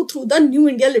catered to through the New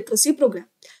India Literacy Program.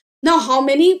 Now, how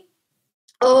many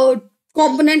uh,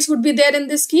 components would be there in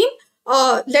this scheme?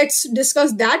 Let's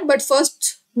discuss that. But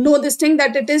first, know this thing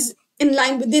that it is in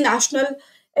line with the National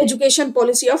Education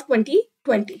Policy of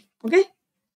 2020. Okay.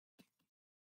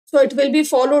 So it will be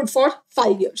followed for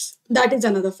 5 years. That is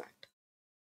another fact.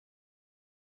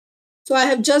 So I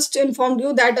have just informed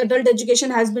you that adult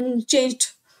education has been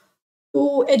changed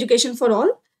to education for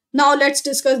all. Now let's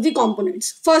discuss the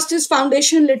components. First is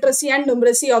foundation literacy and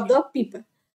numeracy of the people,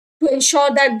 to ensure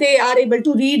that they are able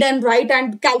to read and write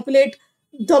and calculate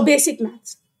the basic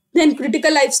maths. Then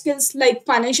critical life skills like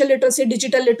financial literacy,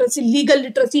 digital literacy, legal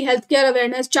literacy, healthcare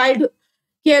awareness, child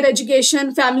care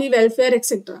education, family welfare,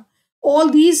 etc. All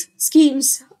these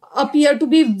schemes appear to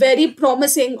be very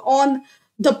promising on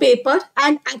the paper,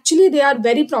 and actually they are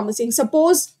very promising.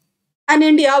 Suppose an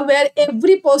India where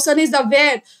every person is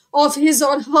aware of his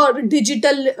or her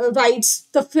digital rights,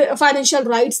 the financial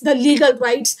rights, the legal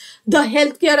rights, the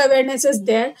healthcare awareness is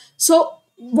there. So,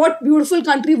 what beautiful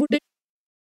country would it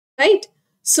be, right?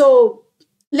 So,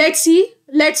 let's see.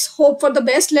 Let's hope for the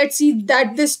best. Let's see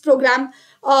that this program,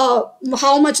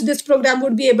 how much this program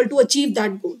would be able to achieve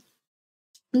that goal.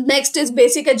 Next is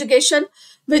basic education,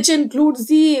 which includes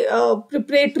the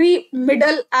preparatory,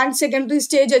 middle, and secondary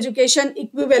stage education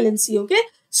equivalency. Okay,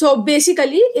 so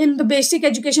basically, in the basic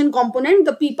education component,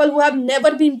 the people who have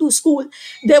never been to school,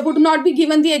 they would not be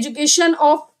given the education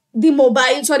of the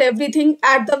mobiles or everything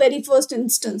at the very first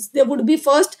instance. They would be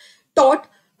first taught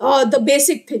the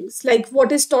basic things like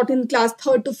what is taught in class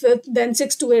 3rd to 5th, then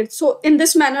 6th to 8th. So in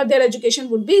this manner, their education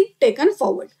would be taken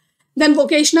forward. Then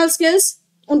vocational skills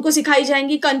उनको सिखाई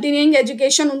जाएंगी, continuing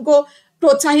education उनको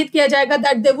प्रोत्साहित किया जाएगा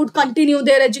that they would continue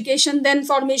their education. Then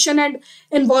formation and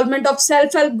involvement of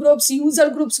self-help groups, user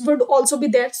groups would also be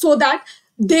there, so that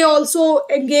they also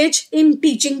engage in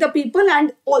teaching the people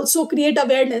and also create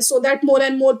awareness so that more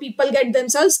and more people get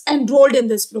themselves enrolled in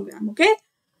this program. Okay,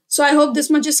 so I hope this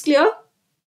much is clear.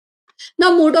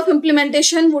 Now, mode of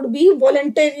implementation would be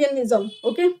voluntarism.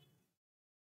 Okay,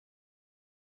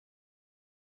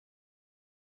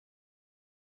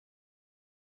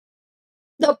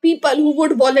 the people who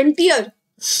would volunteer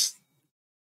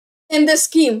in this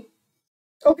scheme,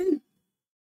 okay,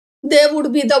 they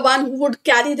would be the one who would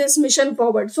carry this mission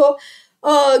forward. So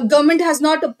government has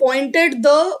not appointed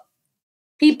the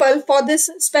people for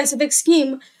this specific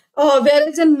scheme,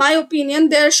 whereas in my opinion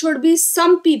there should be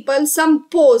some people, some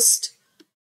post,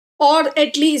 or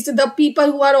at least the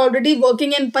people who are already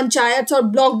working in panchayats or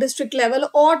block district level,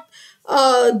 or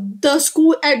the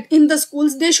school in the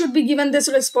schools, they should be given this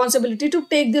responsibility to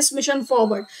take this mission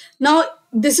forward. Now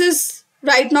this is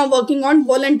right now working on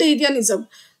voluntarism.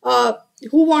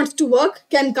 Who wants to work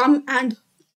can come and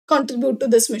contribute to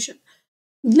this mission.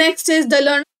 Next is the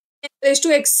learner is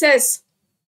to access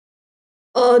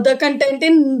the content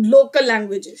in local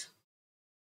languages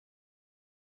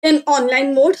in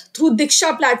online mode through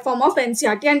Diksha platform of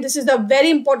NCERT. And this is a very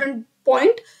important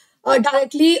point.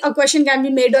 Directly a question can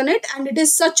be made on it, and it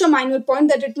is such a minute point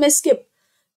that it may skip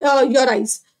your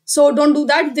eyes. So don't do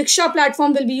that. Diksha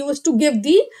platform will be used to give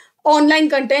the online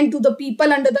content to the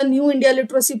people under the New India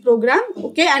Literacy Program.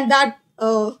 Okay, and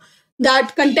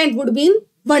that content would be in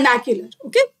vernacular.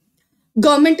 Okay,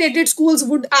 government aided schools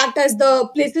would act as the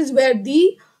places where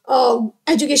the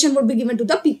education would be given to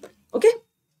the people. Okay,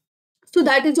 so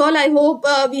that is all. I hope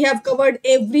we have covered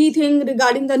everything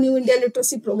regarding the New India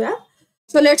Literacy Program.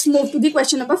 So let's move to the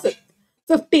question number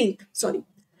 15th. Sorry.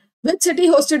 Which city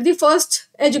hosted the first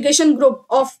education group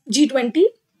of G20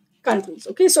 countries?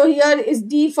 Okay, so here is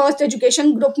the first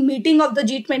education group meeting of the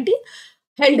G20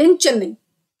 held in Chennai.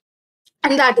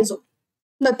 And that is all.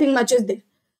 Nothing much is there.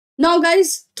 Now,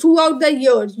 guys, throughout the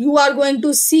year, you are going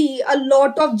to see a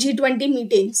lot of G20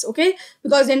 meetings, okay?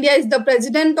 Because India is the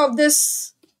president of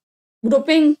this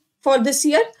grouping for this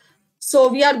year. So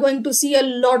we are going to see a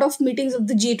lot of meetings of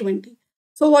the G20.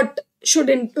 So what should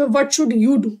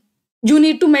you do? You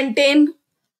need to maintain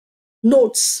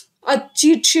notes, a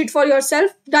cheat sheet for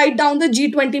yourself. Write down the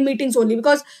G20 meetings only,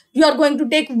 because you are going to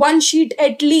take one sheet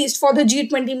at least for the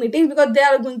G20 meetings, because there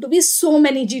are going to be so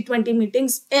many G20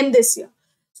 meetings in this year.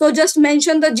 So just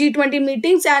mention the G20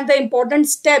 meetings and the important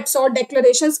steps or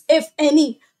declarations, if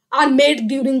any, are made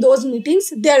during those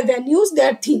meetings, their venues,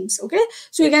 their themes. Okay.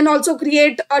 So you can also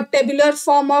create a tabular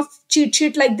form of cheat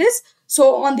sheet like this.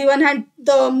 So on the one hand,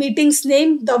 the meeting's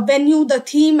name, the venue, the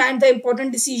theme, and the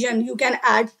important decision you can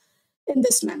add in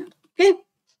this manner. Okay.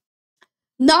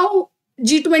 Now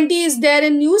G20 is there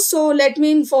in news. So let me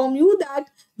inform you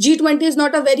that G20 is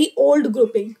not a very old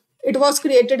grouping. It was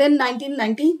created in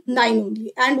 1999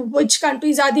 only. And which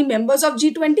countries are the members of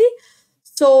G20?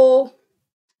 So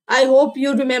I hope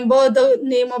you remember the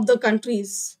name of the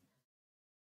countries.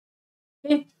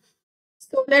 Okay.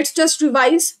 So let's just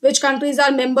revise which countries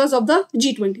are members of the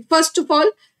G20. First of all,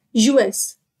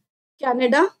 US,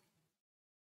 Canada.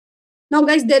 Now,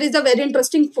 guys, there is a very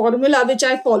interesting formula which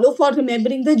I follow for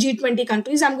remembering the G20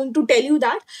 countries. I'm going to tell you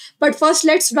that. But first,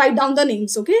 let's write down the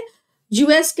names, okay?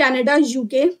 US, Canada,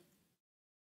 UK,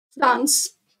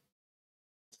 France,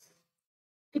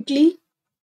 Italy,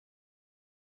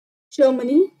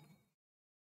 Germany,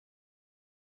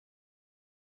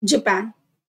 Japan.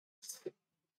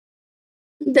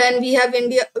 Then we have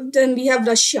India, then we have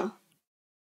Russia,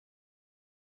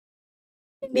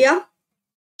 India,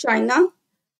 China,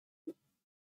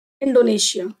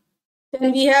 Indonesia.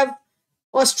 Then we have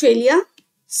Australia,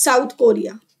 South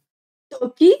Korea,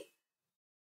 Turkey,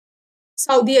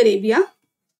 Saudi Arabia,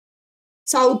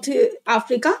 South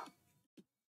Africa.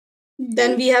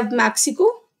 Then we have Mexico.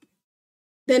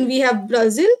 Then we have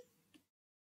Brazil,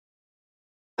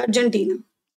 Argentina.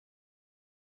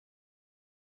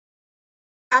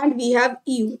 And we have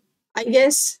EU. I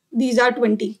guess these are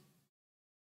 20.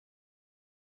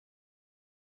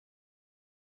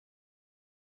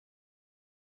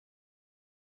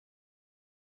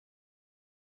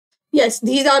 Yes,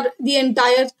 these are the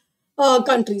entire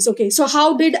countries. Okay, so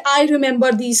how did I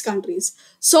remember these countries?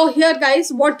 So here,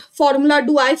 guys, what formula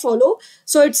do I follow?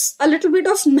 So it's a little bit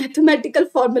of mathematical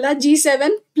formula, G7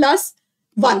 plus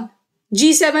 1.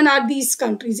 G7 are these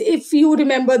countries. If you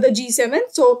remember the G7,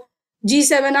 so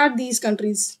G7 are these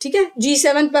countries. Okay?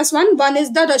 G7 plus 1. 1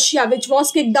 is the Russia, which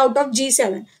was kicked out of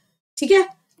G7. Okay?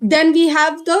 Then we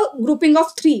have the grouping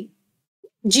of 3.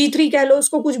 G3 कह लो,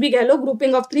 उसको कुछ भी कह लो,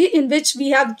 grouping of 3, in which we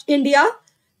have India,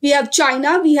 we have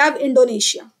China, we have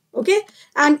Indonesia. Okay.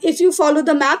 And if you follow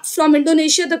the map, from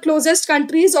Indonesia, the closest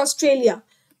country is Australia.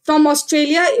 From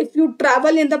Australia, if you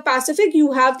travel in the Pacific,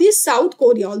 you have the South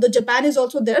Korea, although Japan is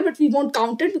also there, but we won't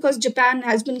count it because Japan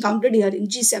has been counted here in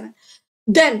G7.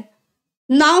 Then,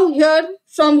 now here,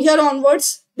 from here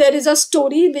onwards, there is a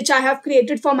story which I have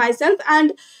created for myself,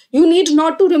 and you need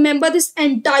not to remember this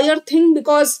entire thing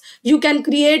because you can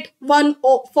create one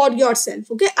for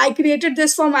yourself. Okay, I created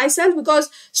this for myself because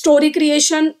story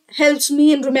creation helps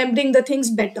me in remembering the things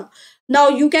better. Now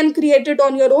you can create it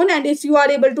on your own, and if you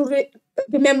are able to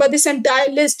remember this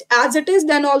entire list as it is,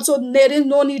 then also there is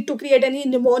no need to create any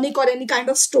mnemonic or any kind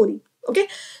of story. Okay,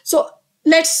 so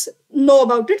let's know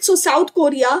about it. So South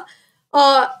Korea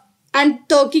and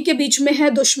Turkey के बीच में है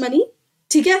दुश्मनी.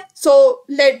 ठीक है, so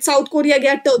let south Korea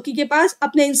गया Turkey के पास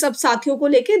अपने इन सब साथियों को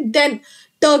लेके. Then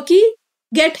Turkey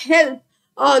get help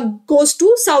goes to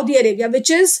Saudi Arabia, which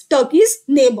is Turkey's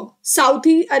neighbor.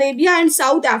 Saudi Arabia and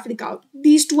South Africa,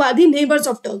 these two are the neighbors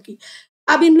of Turkey.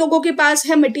 अब इन लोगों के पास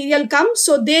है material come,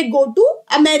 so they go to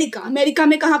America. America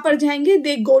में कहां पर जाएंगे?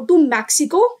 दे go to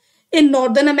Mexico in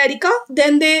northern America.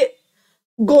 Then they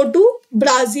go to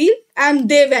Brazil and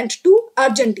they went to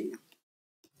Argentina.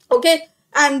 Okay,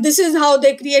 and this is how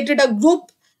they created a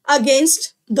group against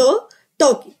the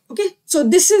Turkey. Okay, so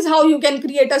this is how you can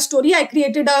create a story. I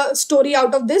created a story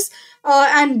out of this,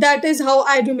 and that is how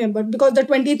I remember, because the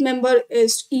 20th member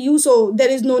is EU, so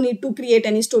there is no need to create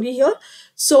any story here.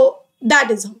 So that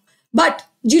is how. But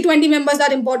G20 members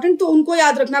are important, तो उनको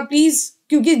याद रखना please,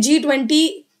 क्योंकि G20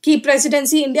 की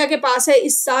presidency India के पास है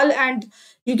इस साल, and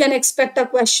you can expect a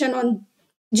question on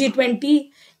G20.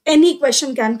 Any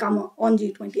question can come on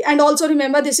G20. And also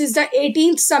remember, this is the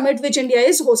 18th summit which India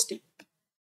is hosting.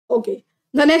 Okay.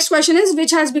 The next question is,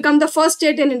 which has become the first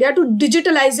state in India to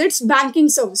digitalize its banking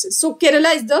services? So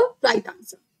Kerala is the right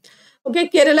answer. Okay.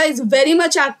 Kerala is very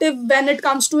much active when it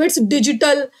comes to its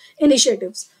digital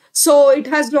initiatives. So it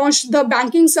has launched the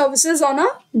banking services on a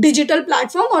digital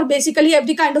platform, or basically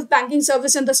every kind of banking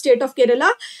service in the state of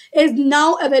Kerala is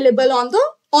now available on the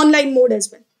online mode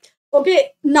as well. Okay,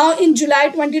 now in July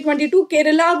 2022,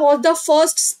 Kerala was the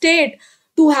first state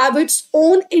to have its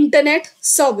own internet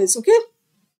service. Okay,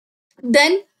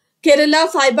 then Kerala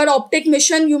fiber optic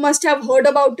mission, you must have heard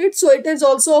about it. So it is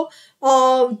also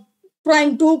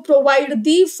trying to provide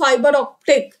the fiber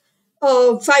optic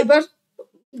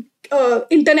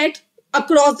internet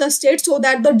across the state so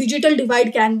that the digital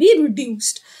divide can be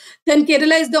reduced. Then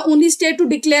Kerala is the only state to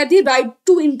declare the right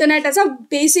to internet as a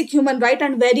basic human right,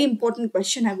 and very important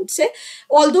question, I would say.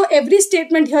 Although every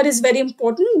statement here is very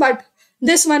important, but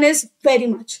this one is very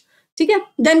much. Okay?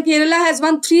 Then Kerala has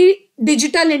won 3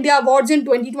 Digital India Awards in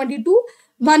 2022.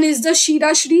 One is the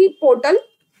Shira Shri Portal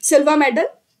Silver Medal.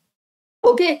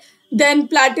 Okay. Then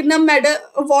Platinum Medal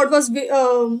Award was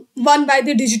won by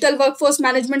the Digital Workforce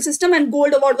Management System, and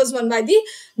Gold Award was won by the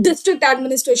District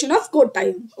Administration of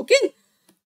Kottayam. Okay.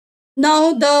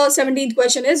 Now the 17th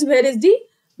question is, where is the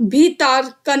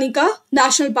Bhitarkanika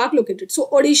National Park located? So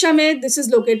Odisha mein this is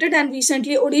located, and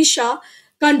recently Odisha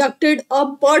conducted a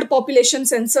in bird population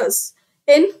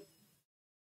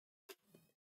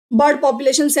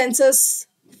census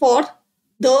for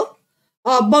the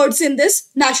birds in this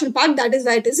national park. That is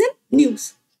why it is in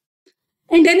news.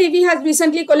 Indian Navy has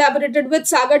recently collaborated with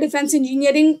Saga Defense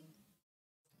Engineering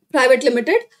Private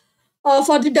Limited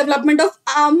for the development of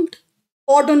armed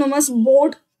autonomous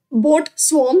boat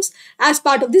swarms as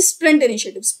part of the Sprint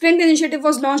initiative. Sprint initiative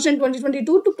was launched in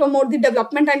 2022 to promote the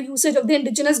development and usage of the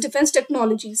indigenous defense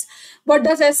technologies. What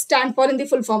does S stand for in the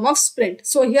full form of Sprint?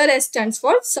 So here S stands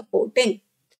for supporting.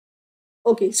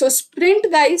 Okay, so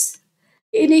Sprint, guys,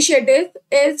 initiative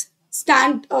is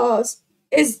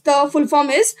the full form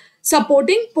is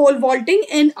supporting pole vaulting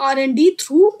in R&D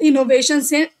through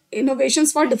innovations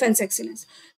for defense excellence.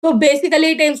 So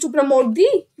basically, it aims to promote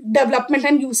the development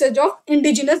and usage of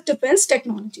indigenous defense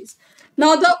technologies.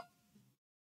 Now, the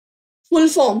full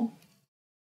form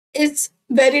is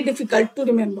very difficult to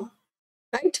remember,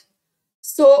 right?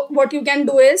 So what you can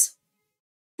do is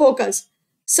focus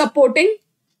supporting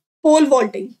pole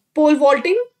vaulting,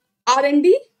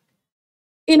 R&D,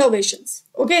 innovations.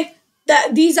 Okay,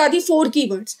 these are the 4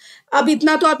 keywords. अब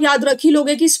इतना तो आप याद रख ही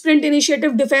लोगे कि sprint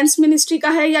initiative defence ministry का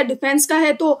है या डिफेंस का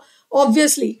है, तो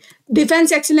ऑब्वियसली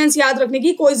डिफेंस एक्सीलेंस याद रखने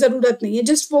की कोई जरूरत नहीं है.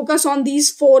 Just focus on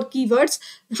these 4 keywords.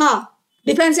 हाँ,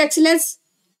 डिफेंस एक्सीलेंस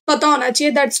पता होना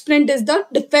चाहिए that sprint is the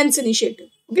defense initiative.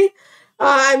 Okay,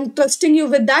 I'm trusting you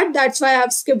with that. That's why I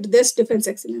have skipped this defense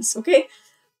excellence. Okay.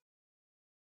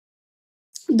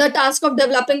 The task of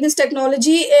developing this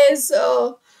technology is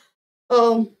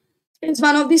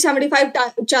one of the 75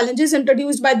 challenges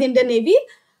introduced by the Indian Navy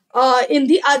in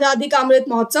the Azadi Ka Amrit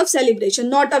Mahotsav celebration.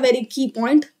 Not a very key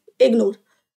point. Ignore.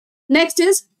 Next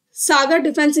is Saga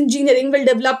Defense Engineering will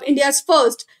develop India's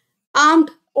first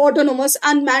armed autonomous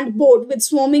unmanned boat with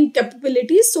swarming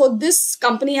capabilities. So this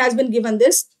company has been given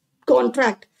this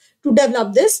contract to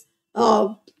develop this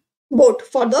boat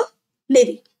for the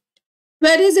Navy.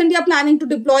 Where is India planning to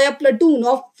deploy a platoon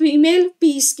of female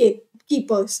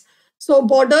peacekeepers? So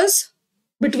borders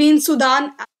between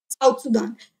Sudan and South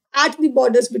Sudan. At the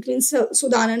borders between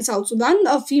Sudan and South Sudan,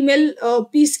 a female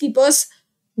peacekeepers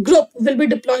group will be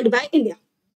deployed by India.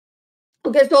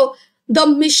 Okay, so the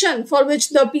mission for which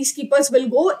the peacekeepers will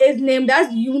go is named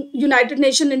as United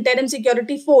Nations Interim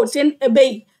Security Force in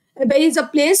Abai. Abai is a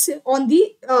place on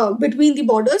the between the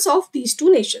borders of these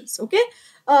 2 nations. Okay.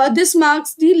 This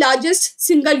marks the largest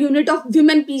single unit of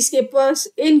women peacekeepers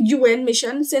in UN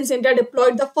mission since India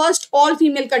deployed the first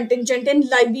all-female contingent in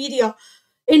Liberia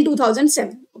in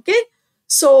 2007. Okay,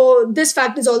 so this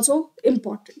fact is also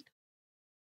important.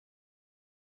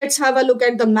 Let's have a look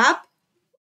at the map.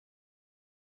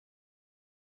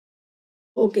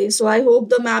 Okay, so I hope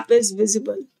the map is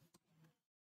visible.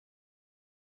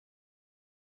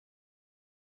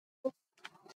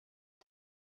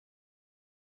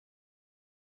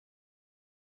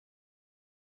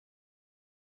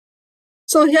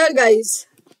 So here, guys,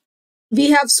 we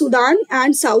have Sudan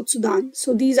and South Sudan.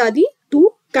 So these are the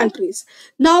 2 countries.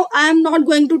 Now, I am not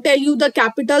going to tell you the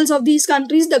capitals of these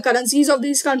countries, the currencies of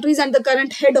these countries, and the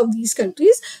current head of these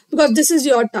countries, because this is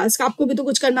your task. आपको भी तो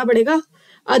कुछ करना पड़ेगा.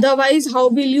 Otherwise, how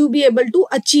will you be able to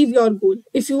achieve your goal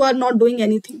if you are not doing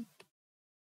anything?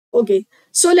 Okay,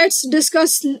 so let's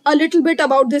discuss a little bit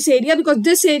about this area, because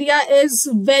this area is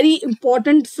very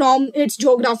important from its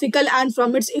geographical and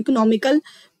from its economical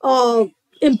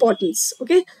importance.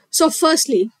 Okay, so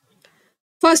firstly,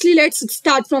 let's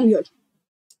start from here.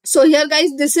 So here,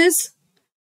 guys, this is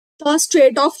the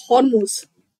Strait of Hormuz,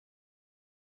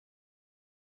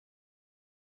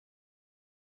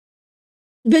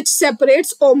 which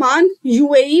separates Oman,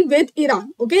 UAE with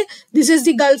Iran. Okay, this is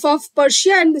the Gulf of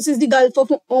Persia and this is the Gulf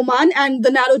of Oman, and the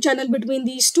narrow channel between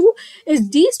these 2 is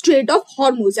the Strait of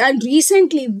Hormuz. And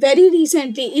recently, very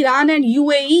recently, Iran and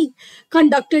UAE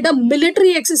conducted a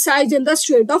military exercise in the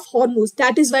Strait of Hormuz.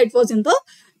 That is why it was in the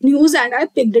news and I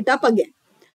picked it up again.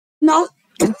 Now,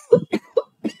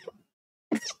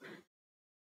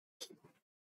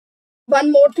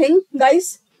 one more thing,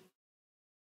 guys.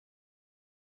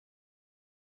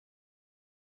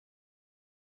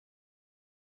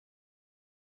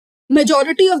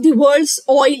 majority of the world's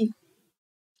oil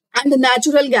and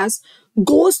natural gas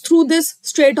goes through this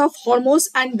Strait of Hormuz,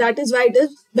 and that is why it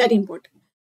is very important.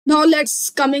 Now let's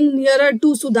coming nearer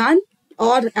to Sudan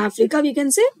or Africa, we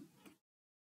can say.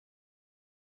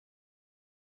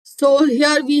 So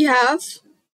here we have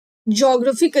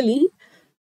geographically,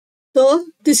 so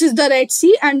this is the Red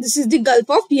Sea and this is the Gulf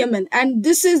of Yemen, and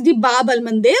this is the Bab al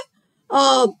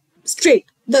Mandeb Strait,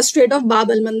 the Strait of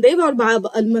Bab al Mandeb or Bab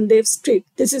al Mandeb Strait.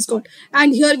 This is called,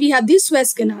 and here we have the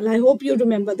Suez Canal. I hope you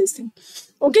remember this thing.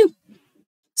 Okay.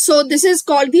 So this is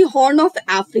called the Horn of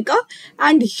Africa,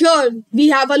 and here we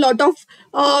have a lot of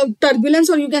turbulence,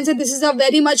 or you can say this is a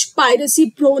very much piracy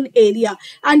prone area,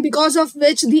 and because of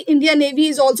which the Indian Navy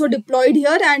is also deployed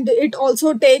here, and it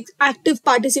also takes active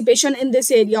participation in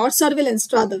this area, or surveillance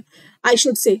rather, I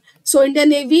should say. So Indian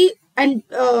Navy and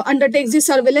undertakes the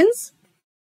surveillance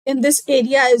in this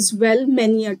area as well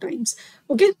many a times.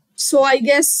 Okay, so I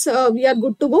guess we are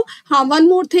good to go. One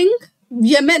more thing,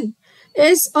 Yemen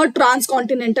is a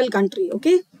transcontinental country.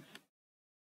 Okay,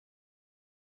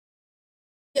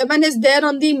 Yemen is there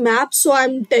on the map, so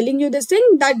I'm telling you this thing,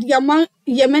 that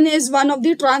Yemen is one of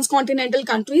the transcontinental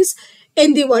countries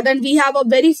in the world, and we have a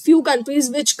very few countries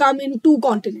which come in two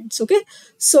continents. Okay,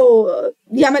 so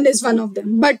Yemen is one of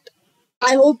them, but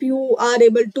I hope you are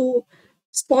able to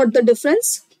spot the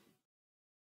difference.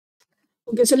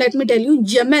 Okay, so let me tell you,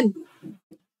 Yemen,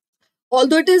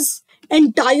 although it is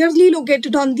entirely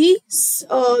located on the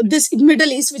this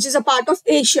Middle East, which is a part of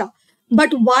Asia.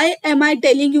 But why am I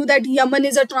telling you that Yemen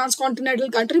is a transcontinental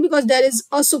country? Because there is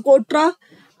a Socotra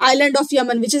island of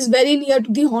Yemen, which is very near to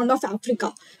the Horn of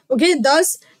Africa. Okay,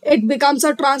 thus it becomes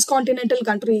a transcontinental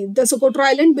country. The Socotra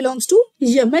island belongs to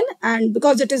Yemen, and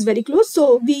because it is very close,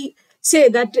 so we say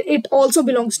that it also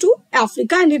belongs to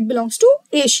Africa and it belongs to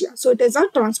Asia. So it is a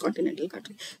transcontinental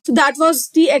country. So that was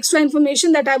the extra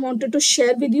information that I wanted to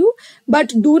share with you.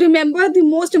 But do remember, the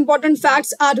most important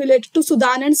facts are related to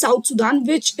Sudan and South Sudan,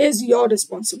 which is your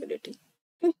responsibility.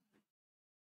 Okay.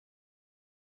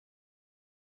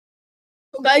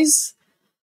 So guys,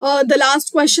 the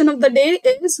last question of the day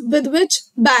is, with which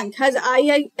bank has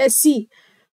IISc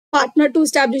partner to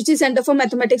establish the Center for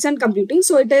Mathematics and Computing?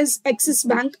 So it is Axis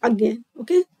Bank again.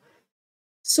 Okay,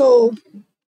 so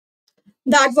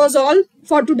that was all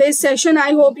for today's session.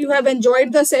 I hope you have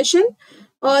enjoyed the session.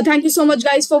 Thank you so much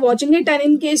guys for watching it, and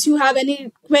in case you have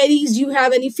any queries, you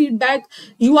have any feedback,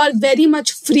 you are very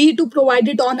much free to provide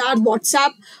it on our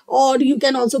WhatsApp, or you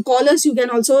can also call us. You can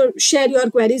also share your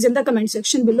queries in the comment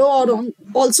section below, or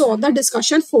also on the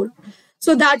discussion forum.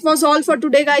 So that was all for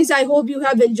today, guys. I hope you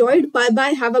have enjoyed. Bye-bye.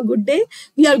 Have a good day.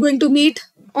 We are going to meet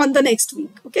on the next week.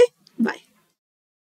 Okay? Bye.